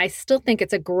in. And I still think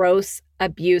it's a gross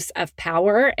abuse of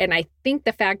power. And I think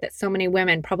the fact that so many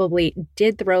women probably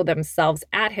did throw themselves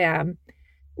at him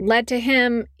led to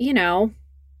him, you know,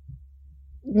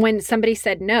 when somebody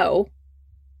said no,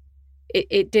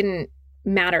 it didn't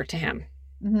matter to him.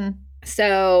 Mm-hmm.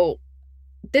 So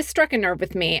this struck a nerve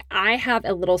with me. I have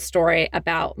a little story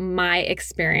about my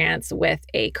experience with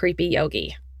a creepy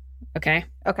yogi. Okay.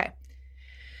 Okay.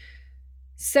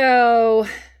 So,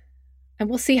 and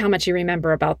we'll see how much you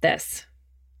remember about this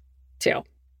too.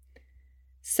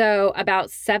 So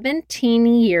about 17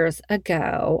 years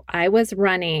ago, I was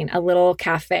running a little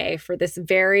cafe for this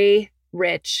very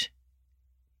rich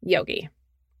yogi.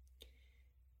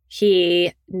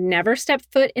 He never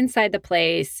stepped foot inside the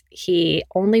place. He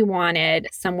only wanted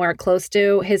somewhere close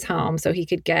to his home so he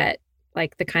could get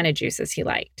like the kind of juices he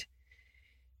liked.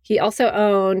 He also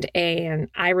owned an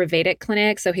Ayurvedic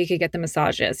clinic so he could get the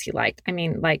massages he liked. I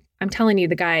mean, like, I'm telling you,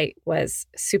 the guy was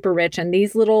super rich, and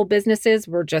these little businesses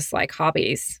were just like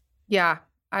hobbies. Yeah,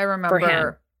 I remember. For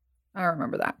him. I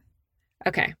remember that.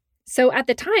 Okay. So at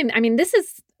the time, I mean, this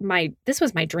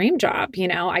was my dream job. You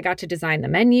know, I got to design the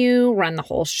menu, run the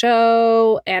whole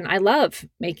show, and I love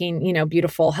making, you know,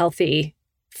 beautiful, healthy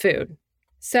food.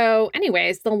 So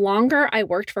anyways, the longer I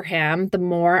worked for him, the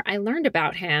more I learned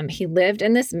about him. He lived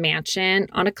in this mansion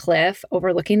on a cliff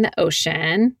overlooking the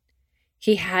ocean.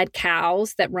 He had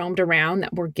cows that roamed around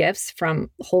that were gifts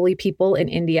from holy people in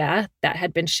India that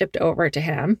had been shipped over to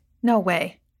him. No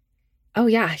way. Oh,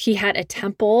 yeah. He had a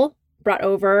temple brought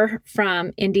over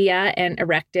from India and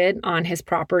erected on his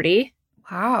property.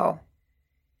 Wow.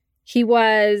 He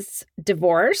was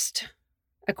divorced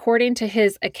According to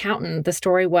his accountant, the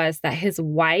story was that his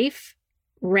wife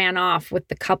ran off with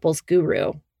the couple's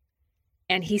guru,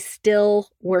 and he still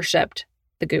worshiped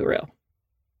the guru.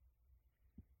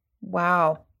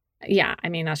 Wow. Yeah, I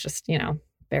mean, that's just,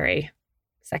 very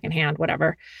secondhand,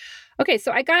 whatever. Okay,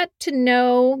 so I got to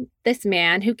know this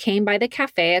man who came by the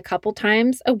cafe a couple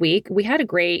times a week. We had a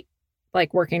great,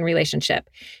 working relationship.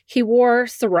 He wore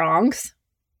sarongs.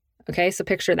 Okay, so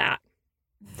picture that.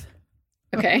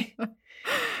 Okay.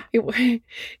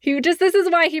 This is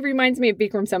why he reminds me of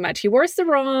Bikram so much. He wore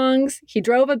sarongs. He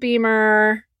drove a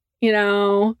Beamer.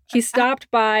 He stopped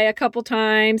by a couple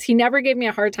times. He never gave me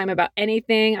a hard time about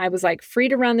anything. I was free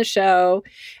to run the show.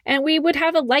 And we would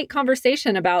have a light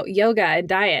conversation about yoga and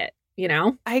diet,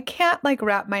 I can't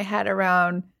wrap my head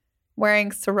around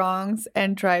wearing sarongs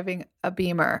and driving a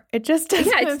Beamer. It just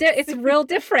doesn't. Yeah, it's real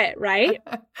different, right?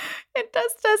 It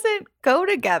just doesn't go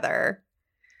together.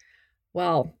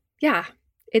 Well, yeah.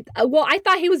 I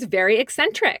thought he was very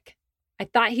eccentric. I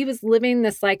thought he was living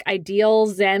this ideal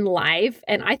Zen life,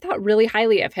 and I thought really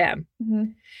highly of him.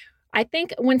 Mm-hmm. I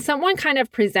think when someone kind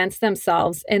of presents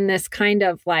themselves in this kind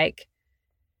of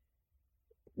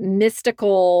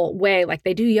mystical way,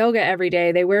 they do yoga every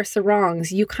day, they wear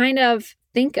sarongs, you kind of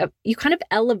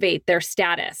elevate their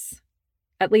status.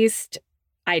 At least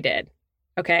I did.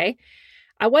 Okay.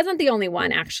 I wasn't the only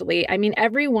one, actually. I mean,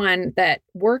 everyone that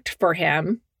worked for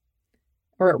him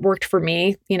or worked for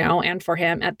me, and for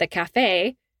him at the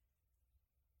cafe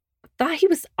thought he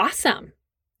was awesome.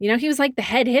 He was the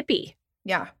head hippie.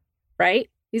 Yeah. Right?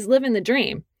 He's living the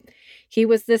dream. He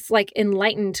was this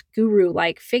enlightened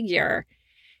guru-like figure.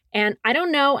 And I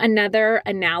don't know another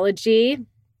analogy,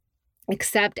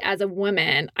 except as a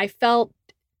woman, I felt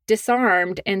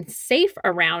disarmed and safe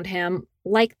around him,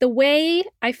 like the way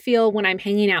I feel when I'm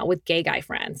hanging out with gay guy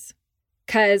friends.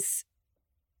 Because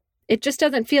it just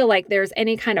doesn't feel like there's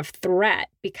any kind of threat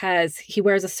because he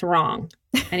wears a sarong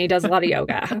and he does a lot of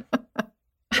yoga.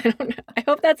 I don't know. I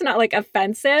hope that's not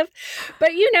offensive,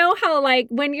 but you know how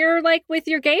when you're with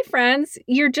your gay friends,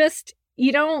 you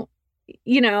don't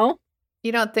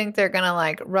think they're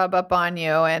going to rub up on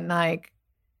you and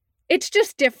it's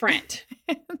just different.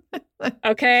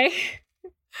 Okay.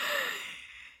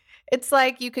 It's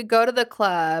you could go to the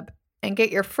club and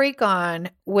get your freak on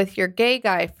with your gay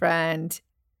guy friend.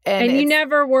 And you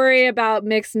never worry about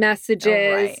mixed messages.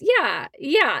 Oh, right. Yeah.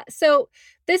 Yeah. So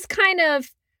this kind of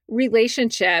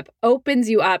relationship opens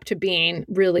you up to being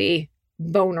really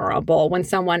vulnerable when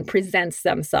someone presents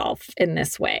themselves in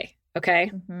this way. Okay.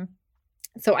 Mm-hmm.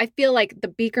 So I feel like the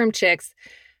Bikram chicks,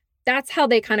 that's how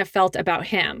they kind of felt about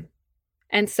him.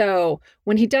 And so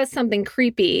when he does something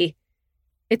creepy,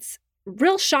 it's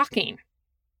real shocking.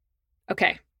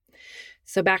 Okay.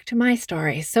 So back to my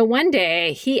story. So one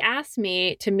day he asked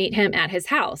me to meet him at his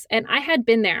house, and I had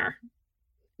been there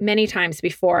many times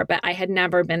before, but I had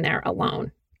never been there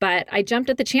alone. But I jumped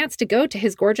at the chance to go to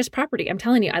his gorgeous property. I'm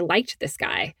telling you, I liked this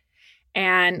guy.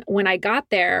 And when I got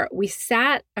there, we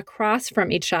sat across from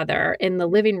each other in the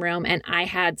living room, and I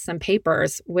had some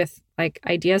papers with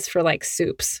ideas for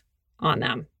soups on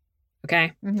them.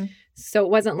 Okay. Mm-hmm. So it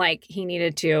wasn't like he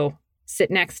needed to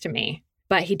sit next to me,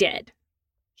 but he did.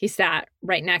 He sat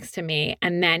right next to me,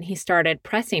 and then he started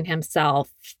pressing himself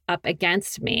up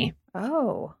against me.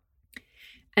 Oh.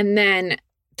 And then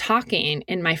talking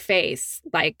in my face,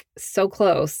 so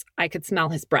close, I could smell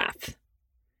his breath.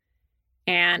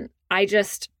 And I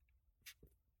just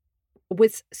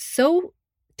was so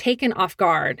taken off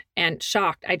guard and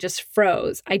shocked. I just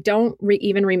froze. I don't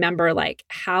even remember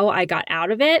how I got out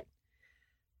of it,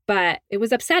 but it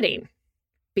was upsetting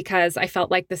because I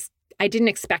felt this. I didn't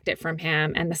expect it from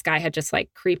him. And this guy had just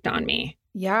creeped on me.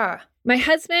 Yeah. My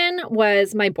husband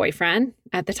was my boyfriend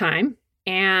at the time.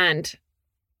 And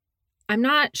I'm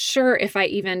not sure if I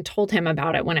even told him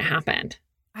about it when it happened.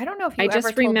 I don't know if you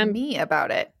ever told me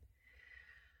about it.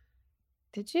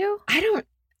 Did you? I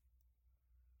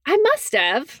must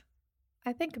have.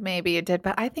 I think maybe you did,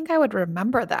 but I think I would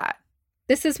remember that.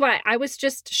 This is why I was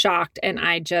just shocked, and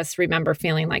I just remember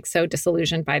feeling so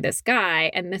disillusioned by this guy.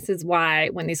 And this is why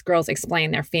when these girls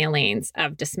explain their feelings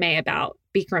of dismay about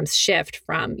Bikram's shift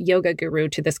from yoga guru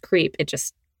to this creep, it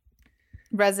just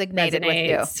resonated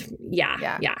with you.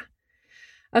 Yeah.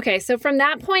 Okay, so from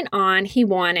that point on, he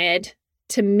wanted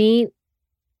to meet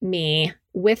me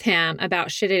with him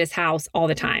about shit at his house all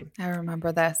the time. I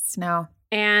remember this now.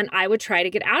 And I would try to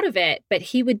get out of it, but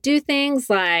he would do things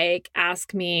like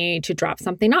ask me to drop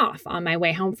something off on my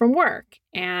way home from work.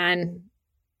 And,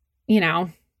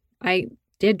 I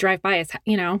did drive by his,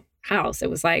 house. It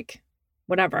was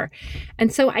whatever.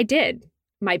 And so I did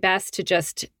my best to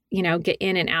just, get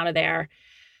in and out of there.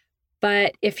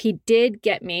 But if he did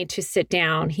get me to sit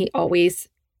down, he always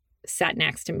sat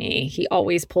next to me. He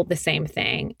always pulled the same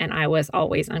thing. And I was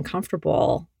always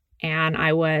uncomfortable and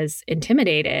I was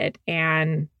intimidated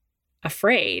and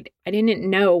afraid. I didn't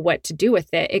know what to do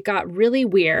with it. It got really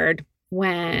weird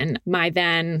when my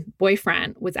then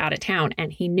boyfriend was out of town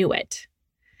and he knew it.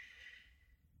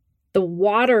 The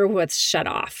water was shut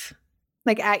off.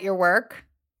 Like at your work?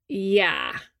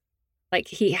 Yeah. Like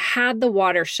he had the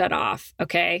water shut off.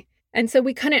 Okay. And so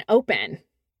we couldn't open.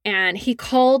 And he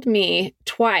called me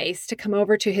twice to come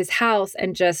over to his house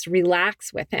and just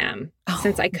relax with him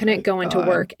since I couldn't go into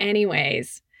work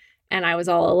anyways. And I was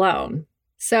all alone.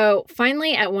 So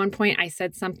finally, at one point, I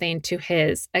said something to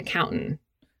his accountant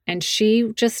and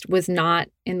she just was not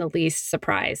in the least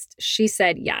surprised. She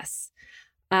said, yes,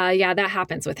 yeah, that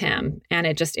happens with him. And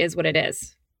it just is what it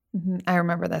is. Mm-hmm. I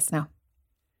remember this now.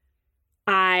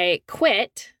 I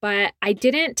quit, but I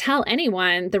didn't tell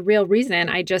anyone the real reason.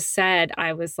 I just said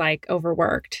I was like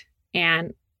overworked.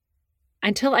 And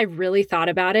until I really thought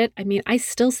about it, I mean, I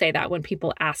still say that when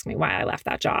people ask me why I left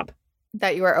that job.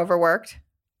 That you were overworked?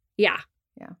 Yeah.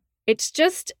 Yeah. It's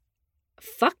just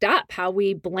fucked up how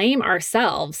we blame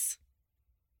ourselves.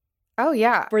 Oh,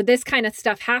 yeah. For this kind of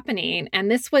stuff happening. And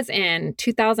this was in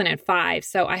 2005.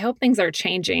 So I hope things are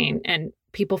changing and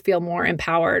people feel more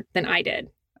empowered than I did.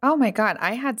 Oh my God.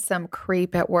 I had some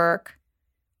creep at work.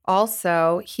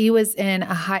 Also, he was in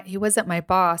he wasn't my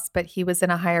boss, but he was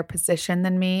in a higher position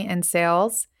than me in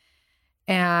sales.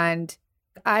 And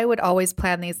I would always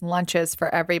plan these lunches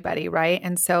for everybody, right?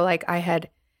 And so like I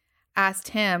had asked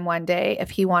him one day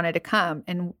if he wanted to come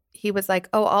and he was like,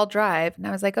 oh, I'll drive. And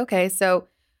I was like, okay. So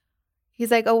he's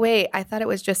like, oh, wait, I thought it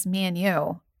was just me and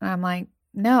you. And I'm like,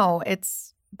 no,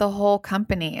 it's the whole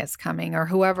company is coming or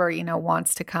whoever,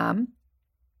 wants to come.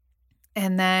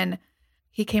 And then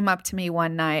he came up to me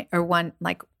one night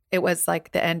it was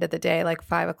like the end of the day, like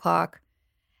 5:00.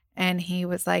 And he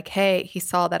was like, hey, he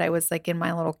saw that I was like in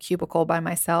my little cubicle by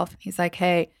myself. He's like,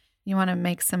 hey, you want to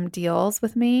make some deals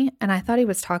with me? And I thought he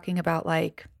was talking about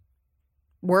like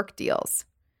work deals.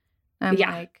 I'm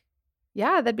like,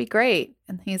 yeah, that'd be great.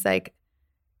 And he's like,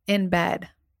 in bed.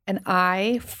 And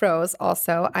I froze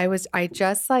also. I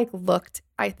just like looked,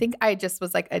 I think I just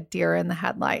was like a deer in the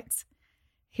headlights.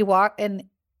 He walked and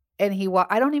I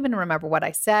don't even remember what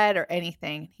I said or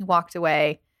anything. He walked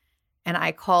away and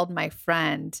I called my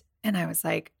friend and I was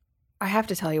like, I have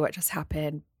to tell you what just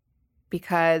happened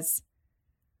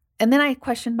and then I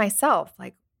questioned myself,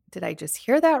 like, did I just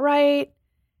hear that right?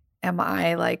 Am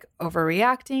I like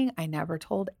overreacting? I never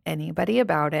told anybody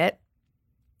about it.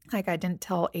 Like I didn't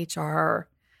tell HR.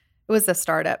 It was a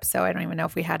startup, so I don't even know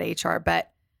if we had HR,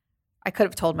 but I could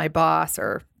have told my boss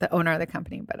or the owner of the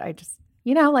company, but I just,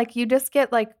 like you just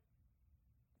get like,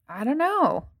 I don't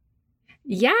know.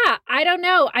 Yeah, I don't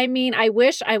know. I mean, I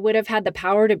wish I would have had the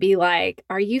power to be like,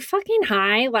 are you fucking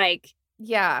high? Like,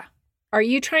 yeah. Are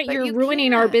you trying? But you're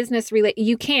ruining our business.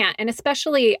 You can't. And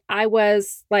especially I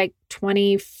was like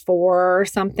 24 or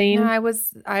something. No,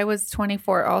 I was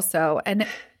 24 also. And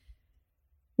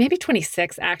maybe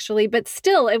 26 actually, but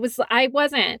still I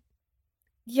wasn't.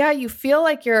 Yeah, you feel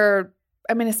like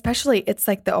especially it's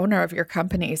like the owner of your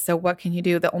company. So what can you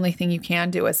do? The only thing you can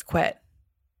do is quit.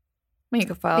 I mean, you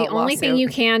can file a lawsuit. The only thing you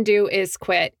can do is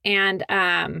quit. And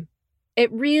it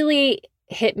really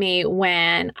hit me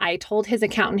when I told his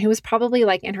accountant, who was probably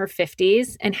like in her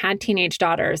 50s and had teenage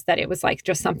daughters, that it was like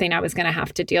just something I was going to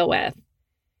have to deal with.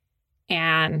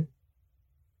 And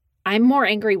I'm more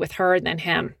angry with her than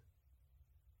him.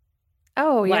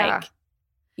 Oh, yeah. Like,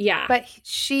 yeah. But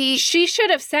she should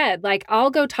have said, like,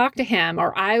 I'll go talk to him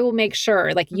or I will make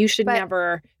sure. Like, you should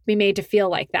never be made to feel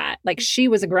like that. Like, she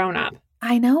was a grown up.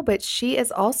 I know, but she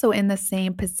is also in the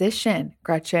same position,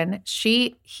 Gretchen.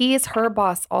 He is her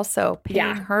boss also,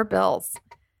 paying her bills.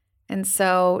 And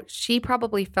so she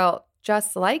probably felt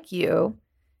just like you.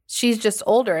 She's just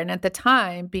older. And at the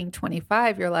time, being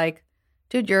 25, you're like,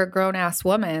 dude, you're a grown ass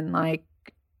woman. Like,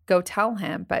 go tell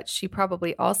him. But she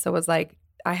probably also was like,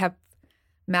 I have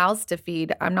mouths to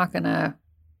feed. I'm not going to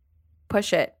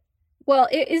push it. Well,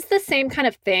 it is the same kind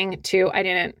of thing too. I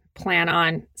didn't plan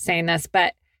on saying this,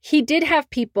 but he did have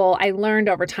people, I learned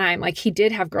over time, like he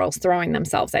did have girls throwing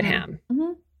themselves at him.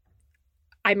 Mm-hmm.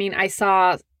 I mean, I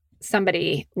saw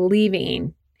somebody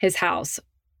leaving his house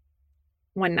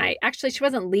one night. Actually, she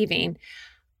wasn't leaving.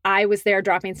 I was there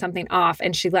dropping something off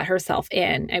and she let herself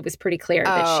in. It was pretty clear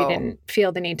that she didn't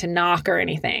feel the need to knock or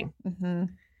anything. Mm-hmm.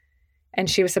 And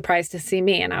she was surprised to see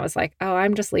me. And I was like, oh,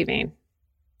 I'm just leaving.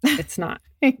 It's not.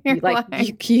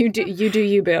 You do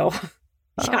you, Bill.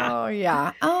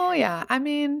 Yeah. Oh, yeah. I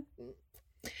mean.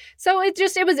 So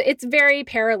it's very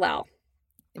parallel.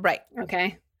 Right.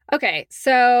 Okay.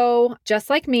 So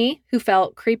just like me, who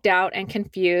felt creeped out and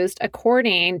confused,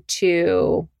 according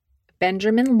to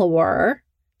Benjamin Lohr,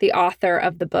 the author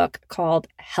of the book called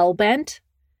Hellbent,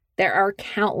 there are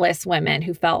countless women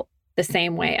who felt the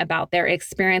same way about their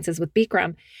experiences with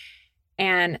Bikram.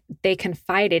 And they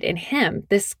confided in him.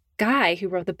 This guy who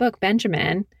wrote the book,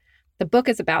 Benjamin, the book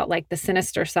is about like the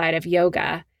sinister side of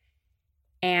yoga.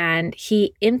 And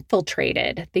he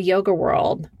infiltrated the yoga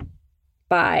world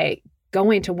by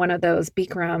going to one of those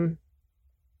Bikram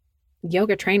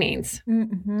yoga trainings.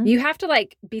 Mm-hmm. You have to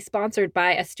like be sponsored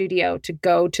by a studio to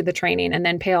go to the training and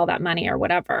then pay all that money or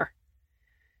whatever.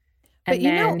 But And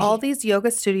you know, then all these yoga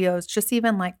studios, just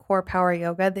even like Core Power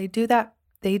Yoga, they do that.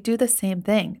 They do the same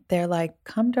thing. They're like,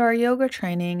 come to our yoga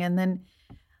training. And then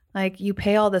like you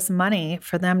pay all this money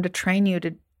for them to train you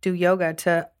to do yoga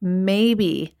to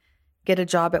maybe get a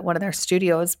job at one of their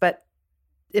studios. But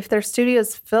if their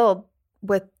studio's filled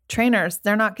with trainers,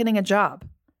 they're not getting a job.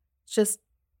 It's just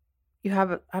you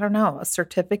have, I don't know, a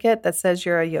certificate that says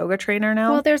you're a yoga trainer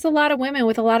now. Well, there's a lot of women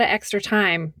with a lot of extra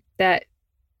time that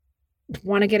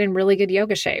want to get in really good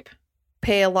yoga shape.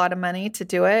 Pay a lot of money to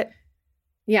do it.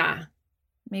 Yeah.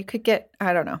 You could get,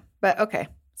 I don't know, but okay.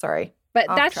 Sorry. But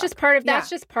Off that's track. just part of Yeah.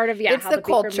 it's It's how the the Bikram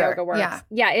culture. yoga works.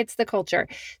 Yeah. It's the culture.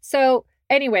 So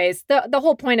anyways, the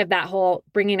whole point of that whole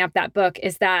bringing up that book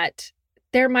is that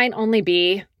there might only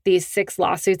be these 6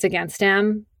 lawsuits against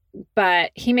him,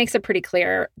 but he makes it pretty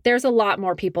clear there's a lot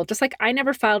more people. Just like I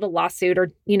never filed a lawsuit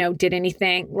or, did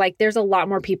anything. Like there's a lot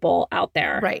more people out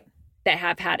there Right. that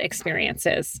have had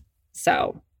experiences.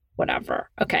 So whatever.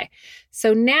 Okay.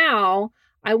 So now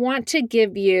I want to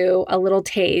give you a little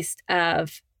taste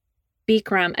of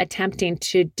Bikram attempting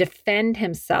to defend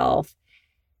himself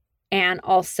and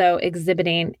also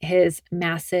exhibiting his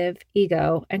massive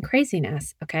ego and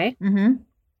craziness. Okay. Mm-hmm.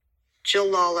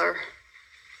 Jill Lawler,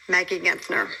 Maggie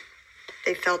Genthner,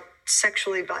 they felt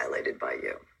sexually violated by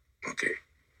you. Okay.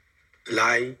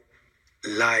 Lie,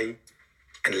 lie,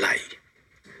 and lie.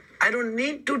 I don't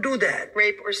need to do that.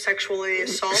 Rape or sexually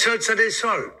assault. So it's a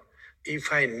result.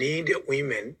 If I need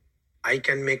women, I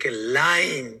can make a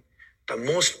line. The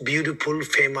most beautiful,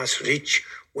 famous, rich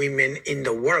women in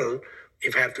the world.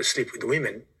 If I have to sleep with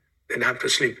women, then I have to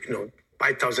sleep,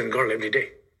 5,000 girls every day.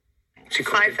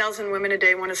 5,000 women a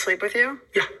day want to sleep with you?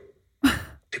 Yeah.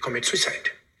 They commit suicide.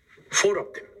 4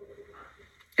 of them.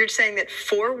 You're saying that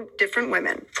 4 different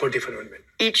women 4 different women.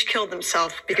 each killed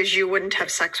themselves because you wouldn't have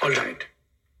sex All with them. right.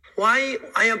 Why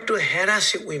I have to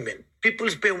harass women? People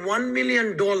pay $1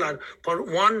 million for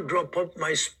 1 drop of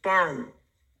my sperm.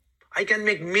 I can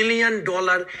make $1 million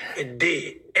a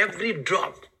day, every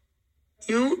drop.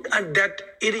 You are that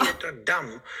idiot or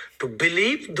dumb to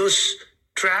believe those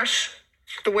trash?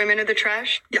 The women are the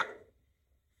trash? Yeah.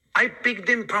 I pick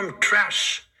them from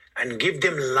trash and give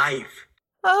them life.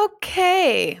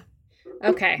 Okay.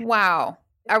 Okay. Wow.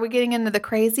 Are we getting into the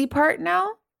crazy part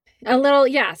now? A little.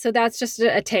 Yeah. So that's just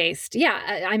a taste.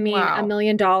 Yeah. I mean, Wow. $1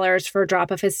 million for a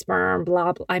drop of his sperm,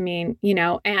 blah, blah. I mean,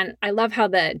 and I love how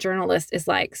the journalist is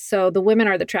like, so the women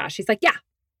are the trash. He's like,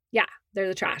 yeah, they're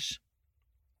the trash.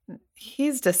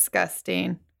 He's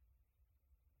disgusting.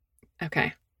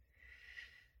 Okay.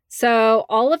 So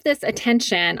all of this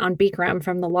attention on Bikram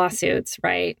from the lawsuits,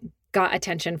 right, got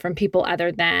attention from people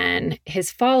other than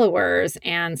his followers,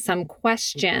 and some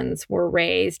questions were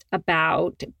raised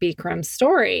about Bikram's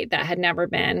story that had never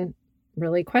been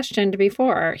really questioned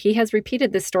before. He has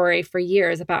repeated this story for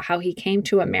years about how he came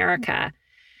to America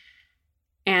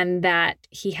and that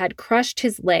he had crushed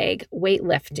his leg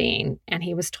weightlifting and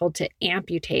he was told to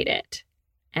amputate it.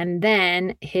 And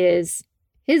then his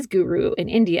guru in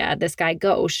India, this guy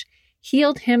Ghosh,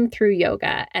 healed him through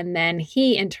yoga. And then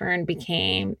he in turn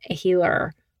became a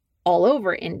healer all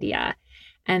over India.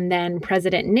 And then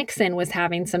President Nixon was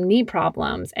having some knee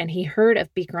problems and he heard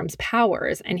of Bikram's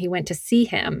powers and he went to see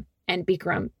him and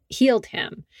Bikram healed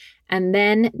him. And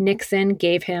then Nixon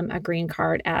gave him a green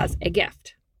card as a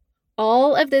gift.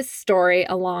 All of this story,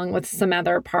 along with some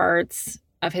other parts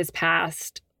of his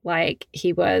past, like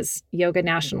he was yoga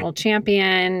national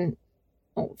champion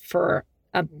for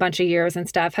a bunch of years and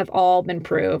stuff, have all been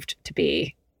proved to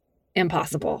be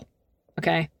impossible.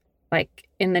 Okay. Like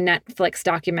in the Netflix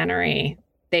documentary,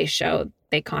 they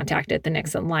contacted the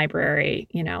Nixon library,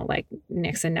 like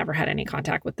Nixon never had any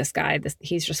contact with this guy.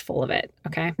 He's just full of it.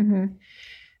 Okay. Mm-hmm.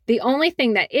 The only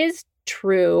thing that is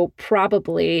true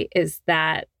probably is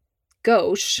that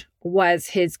Ghosh was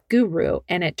his guru.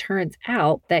 And it turns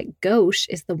out that Ghosh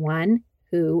is the one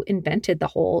who invented the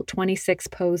whole 26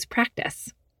 pose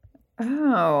practice.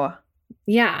 Oh.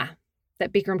 Yeah,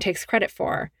 that Bikram takes credit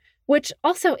for. Which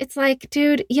also, it's like,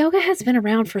 dude, yoga has been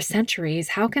around for centuries.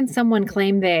 How can someone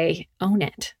claim they own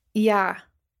it? Yeah.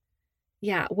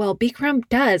 Yeah, well, Bikram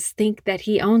does think that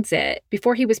he owns it.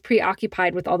 Before he was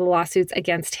preoccupied with all the lawsuits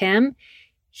against him,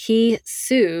 he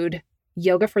sued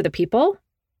Yoga for the People.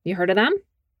 You heard of them?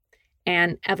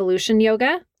 And Evolution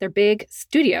Yoga. They're big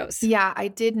studios. Yeah, I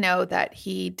did know that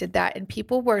he did that and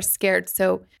people were scared.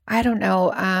 So I don't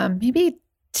know, maybe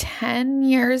 10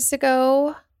 years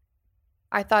ago,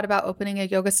 I thought about opening a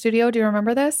yoga studio. Do you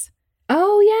remember this?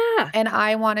 Oh, yeah. And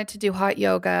I wanted to do hot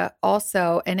yoga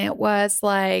also. And it was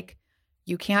like,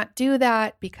 you can't do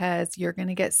that because you're going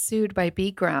to get sued by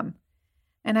Bikram.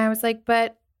 And I was like,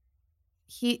 but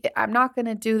I'm not going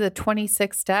to do the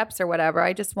 26 steps or whatever.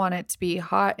 I just want it to be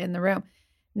hot in the room.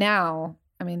 Now,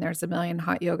 I mean, there's a million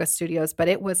hot yoga studios, but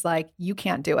it was like, you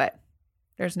can't do it.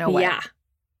 There's no way.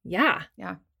 Yeah.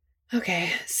 Yeah.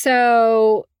 Okay.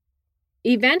 So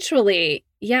eventually,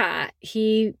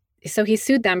 he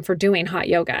sued them for doing hot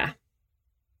yoga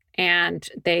and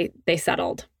they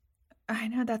settled. I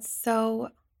know, that's so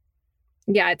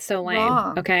Yeah, it's so lame.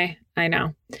 wrong. Okay, I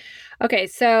know. Okay,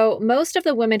 so most of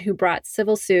the women who brought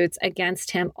civil suits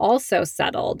against him also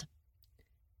settled,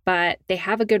 but they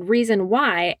have a good reason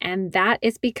why, and that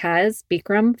is because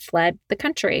Bikram fled the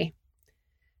country.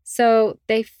 So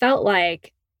they felt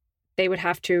like they would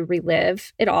have to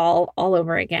relive it all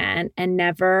over again and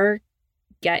never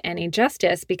get any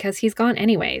justice because he's gone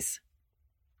anyways.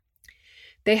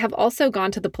 They have also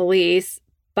gone to the police,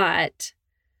 but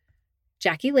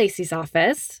Jackie Lacey's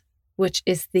office, which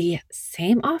is the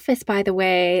same office, by the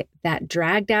way, that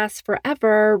dragged ass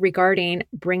forever regarding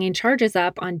bringing charges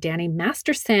up on Danny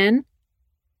Masterson,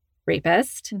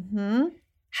 rapist, Mm-hmm.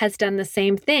 has done the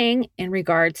same thing in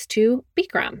regards to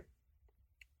Bikram.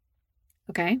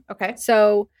 Okay. Okay.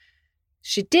 So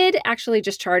she did actually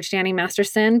just charge Danny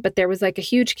Masterson, but there was like a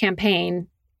huge campaign,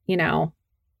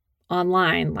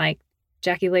 online, like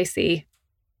Jackie Lacey,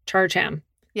 charge him.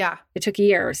 Yeah. It took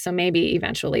years, so maybe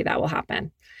eventually that will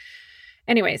happen.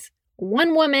 Anyways,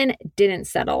 one woman didn't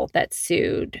settle that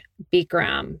sued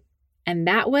Bikram, and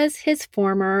that was his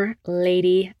former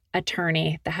lady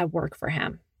attorney that had worked for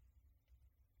him.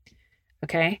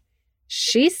 Okay.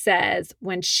 She says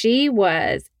when she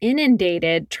was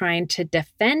inundated trying to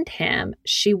defend him,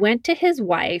 she went to his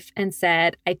wife and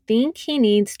said, I think he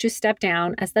needs to step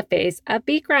down as the face of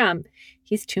Bikram.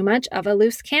 He's too much of a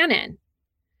loose cannon.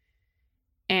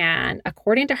 And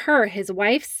according to her, his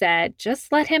wife said,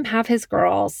 just let him have his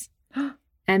girls.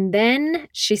 And then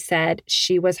she said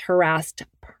she was harassed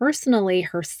personally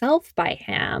herself by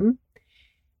him.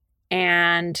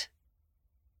 And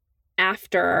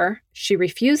after she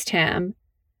refused him,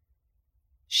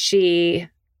 she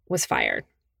was fired.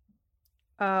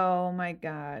 Oh my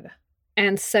God.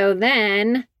 And so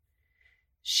then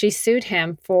she sued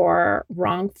him for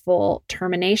wrongful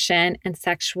termination and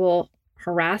sexual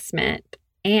harassment.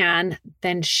 And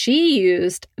then she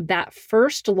used that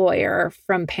first lawyer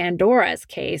from Pandora's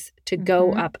case to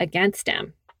go up against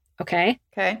him. Okay.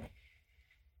 Okay.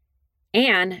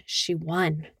 And she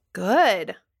won.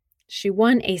 Good. She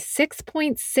won a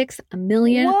 $6.6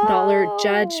 million Whoa.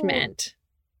 judgment.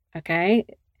 Okay.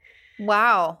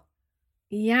 Wow.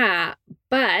 Yeah.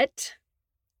 But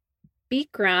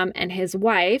Bikram and his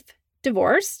wife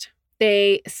divorced.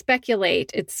 They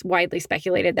speculate, it's widely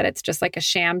speculated that it's just like a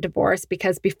sham divorce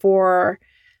because before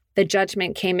the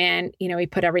judgment came in, he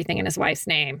put everything in his wife's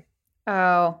name.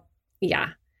 Oh. Yeah.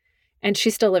 And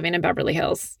she's still living in Beverly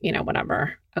Hills,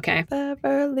 whatever. Okay.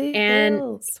 Beverly And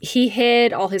Hills. he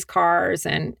hid all his cars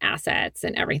and assets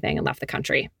and everything and left the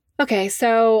country. Okay.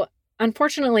 So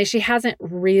unfortunately, she hasn't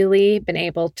really been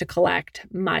able to collect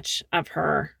much of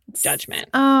her judgment.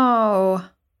 Oh.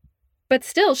 But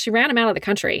still, she ran him out of the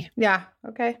country. Yeah.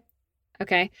 Okay.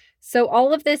 Okay. So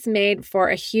all of this made for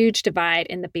a huge divide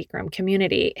in the Bikram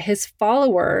community. His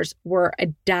followers were a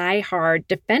diehard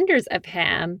defenders of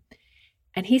him,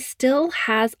 and he still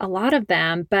has a lot of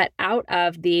them. But out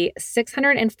of the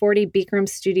 640 Bikram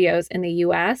studios in the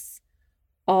U.S.,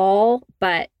 all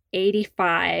but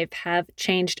 85 have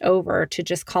changed over to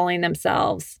just calling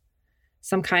themselves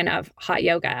some kind of hot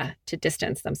yoga to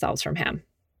distance themselves from him.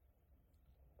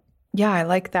 Yeah, I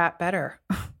like that better.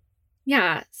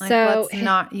 Yeah. Like, So let's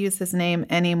not use his name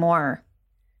anymore.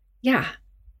 yeah.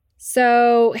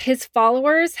 So his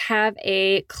followers have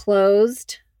a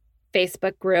closed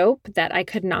Facebook group that I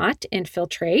could not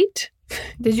infiltrate.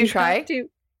 Did you have try? to-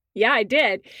 Yeah, I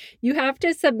did. You have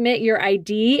to submit your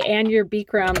ID and your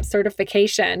Bikram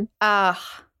certification.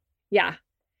 Yeah.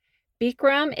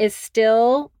 Bikram is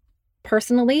still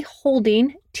personally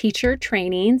holding teacher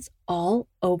trainings all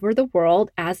over the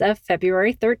world as of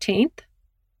February 13th.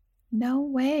 No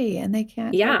way. And they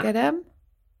can't Yeah. go get him?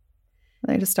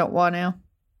 They just don't want to.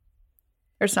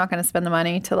 They're just not going to spend the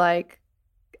money to like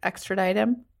extradite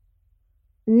him.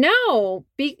 No,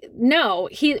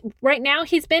 he right now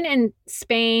he's been in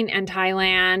Spain and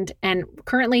Thailand, and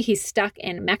currently he's stuck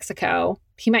in Mexico.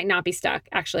 He might not be stuck.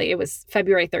 Actually, it was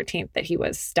February 13th that he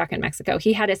was stuck in Mexico.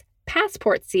 He had his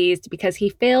passport seized because he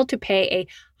failed to pay a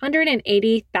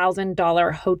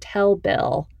 $180,000 hotel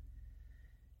bill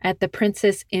at the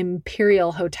Princess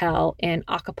Imperial Hotel in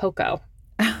Acapulco.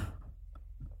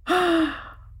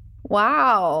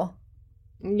 Wow.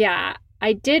 Yeah,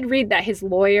 I did read that his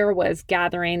lawyer was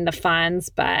gathering the funds,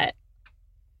 but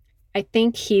I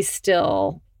think he's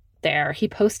still there. He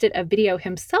posted a video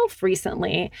himself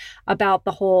recently about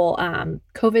the whole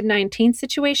COVID-19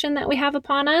 situation that we have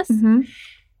upon us. Mm-hmm.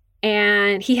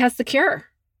 And he has the cure.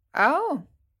 Oh.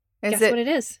 Is Guess it what it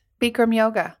is? Bikram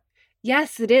yoga?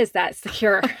 Yes, it is. That's the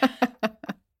cure.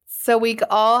 So we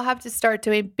all have to start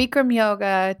doing Bikram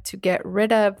yoga to get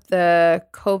rid of the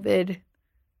COVID-19.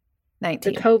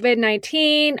 The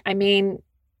COVID-19, I mean,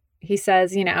 he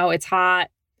says, it's hot,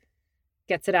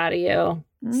 gets it out of you,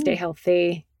 stay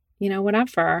healthy,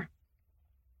 whatever.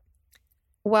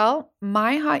 Well,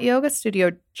 my hot yoga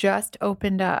studio just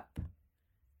opened up.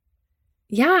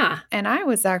 Yeah. And I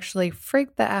was actually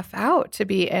freaked the F out to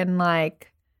be in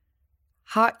like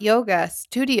hot yoga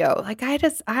studio. Like I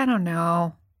don't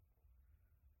know.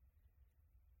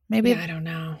 Maybe I don't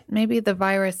know. Maybe the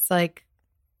virus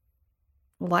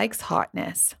likes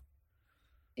hotness.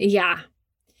 Yeah.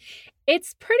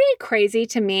 It's pretty crazy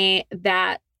to me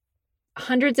that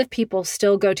hundreds of people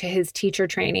still go to his teacher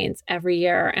trainings every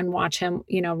year and watch him,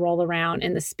 roll around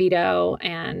in the Speedo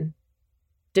and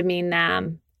demean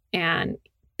them. And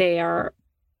they are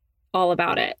all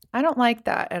about it. I don't like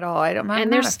that at all.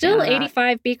 And there's still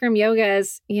 85 Bikram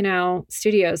Yogas,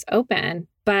 studios open.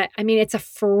 But I mean, it's a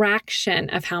fraction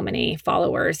of how many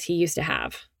followers he used to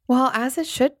have. Well, as it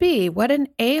should be. What an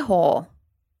a-hole.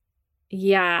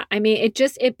 Yeah. I mean,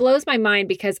 it blows my mind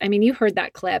because, I mean, you heard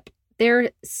that clip. There are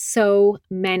so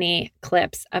many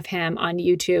clips of him on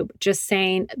YouTube just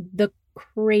saying the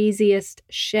craziest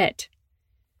shit.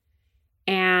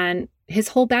 And his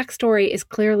whole backstory is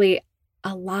clearly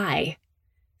a lie.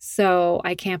 So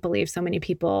I can't believe so many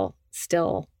people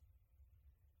still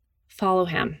follow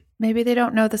him. Maybe they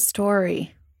don't know the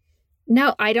story.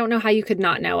 No, I don't know how you could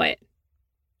not know it.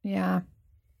 Yeah.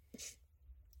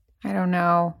 I don't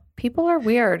know. People are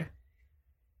weird.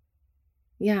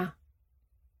 Yeah.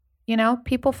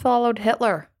 People followed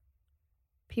Hitler.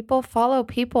 People follow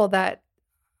people that,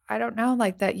 I don't know,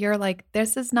 like that you're like,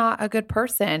 this is not a good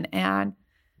person. And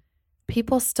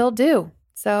people still do.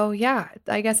 So yeah,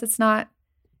 I guess it's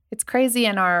crazy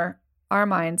in our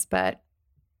minds, but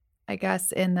I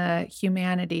guess in the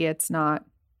humanity, it's not.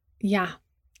 Yeah.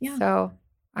 Yeah. So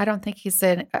I don't think he's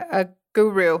a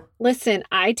guru. Listen,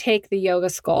 I take the yoga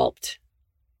sculpt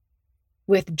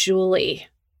with Julie.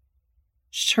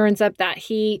 She turns up that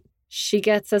heat. She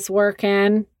gets us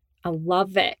working. I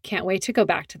love it. Can't wait to go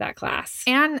back to that class.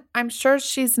 And I'm sure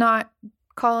she's not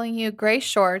calling you gray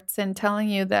shorts and telling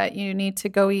you that you need to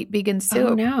go eat vegan soup.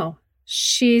 Oh, no.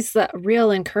 She's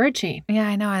real encouraging. Yeah,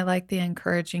 I know. I like the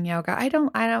encouraging yoga.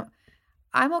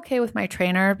 I'm okay with my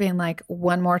trainer being like,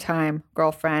 one more time,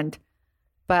 girlfriend.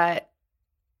 But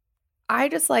I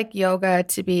just like yoga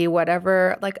to be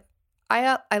whatever. Like,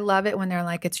 I love it when they're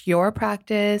like, it's your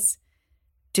practice.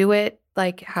 Do it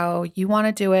like how you want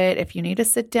to do it. If you need to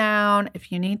sit down,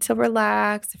 if you need to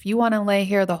relax, if you want to lay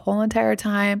here the whole entire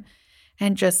time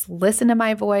and just listen to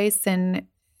my voice and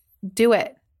do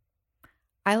it.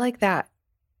 I like that.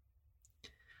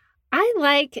 I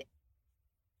like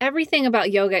everything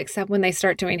about yoga except when they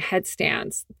start doing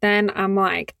headstands. Then I'm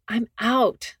like, I'm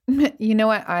out. You know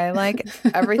what? I like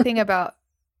everything about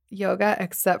yoga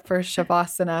except for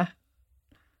Shavasana.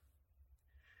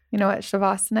 You know what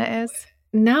Shavasana is?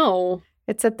 No.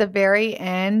 It's at the very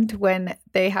end when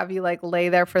they have you like lay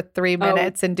there for 3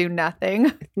 minutes and do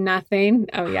nothing. Nothing.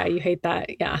 Oh yeah, you hate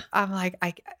that. Yeah. I'm like,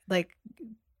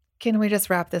 can we just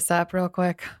wrap this up real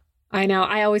quick? I know.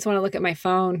 I always want to look at my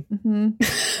phone.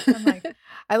 Mm-hmm. I'm like,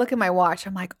 I look at my watch.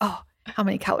 I'm like, oh, how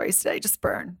many calories did I just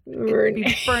burn? It'd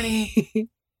be burning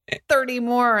 30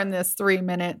 more in this 3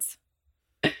 minutes.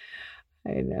 I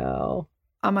know.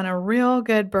 I'm on a real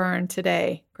good burn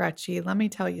today, Gretchen. Let me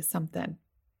tell you something.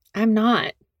 I'm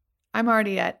not. I'm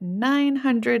already at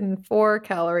 904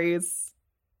 calories.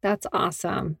 That's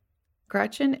awesome.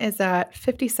 Gretchen is at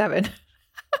 57.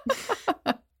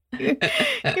 You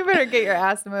better get your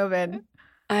ass moving.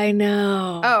 I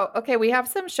know. Oh, okay. We have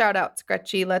some shout outs,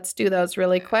 Gretchy. Let's do those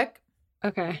really quick.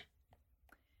 Okay.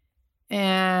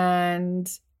 And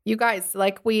you guys,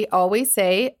 like we always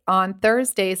say, on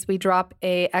Thursdays, we drop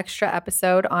a extra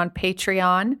episode on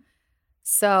Patreon.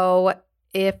 So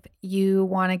if you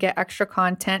want to get extra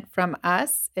content from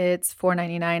us, it's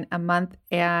 $4.99 a month.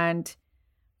 And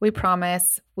we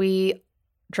promise we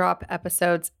drop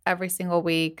episodes every single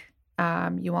week.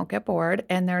 You won't get bored.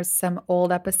 And there's some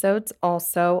old episodes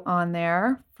also on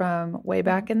there from way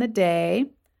back in the day.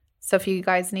 So if you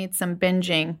guys need some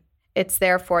binging, it's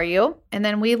there for you. And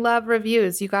then we love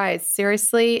reviews. You guys,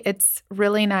 seriously, it's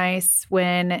really nice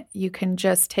when you can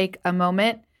just take a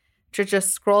moment to just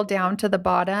scroll down to the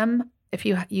bottom if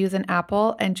you use an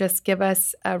Apple and just give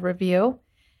us a review.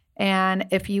 And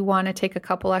if you want to take a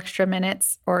couple extra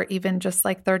minutes or even just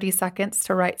like 30 seconds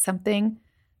to write something,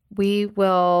 we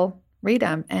will read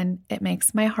them. And it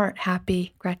makes my heart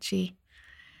happy, Gretchy.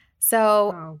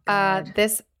 So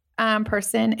this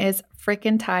person is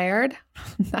freaking tired.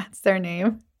 That's their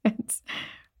name. It's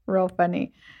real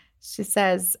funny. She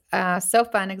says, so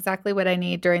fun. Exactly what I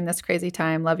need during this crazy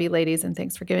time. Love you, ladies. And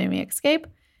thanks for giving me escape.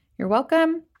 You're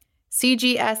welcome.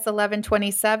 CGS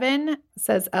 1127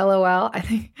 says, LOL. I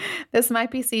think this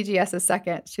might be CGS's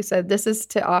second. She said, this is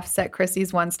to offset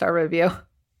Chrissy's 1-star review.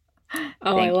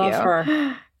 Oh, I love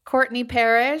her. Courtney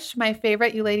Parrish, my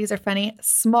favorite. You ladies are funny,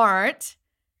 smart.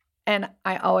 And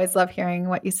I always love hearing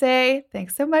what you say.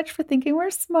 Thanks so much for thinking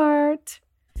we're smart.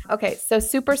 Okay, so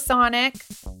Supersonic,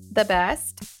 the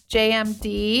best.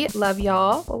 JMD, love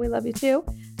y'all. Well, we love you too.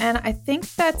 And I think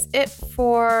that's it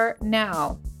for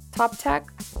now. Top Tech,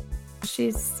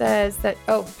 she says that,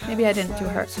 oh, maybe I didn't do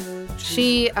her.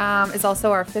 She is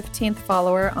also our 15th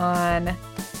follower on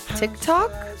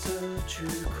TikTok.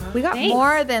 We got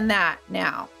more than that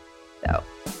now, though.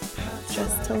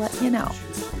 Just to let you know.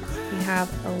 We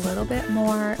have a little bit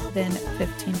more than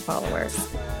 15 followers.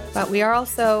 But we are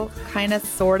also kind of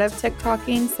sort of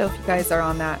TikToking, so if you guys are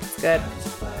on that, it's good.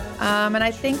 And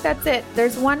I think that's it.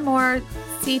 There's one more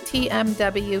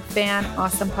CTMW fan.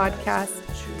 Awesome podcast.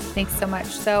 Thanks so much.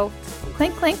 So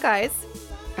clink, clink, guys.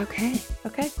 Okay.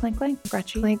 Okay, clink, clink.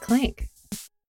 Gretchen. Clink, clink.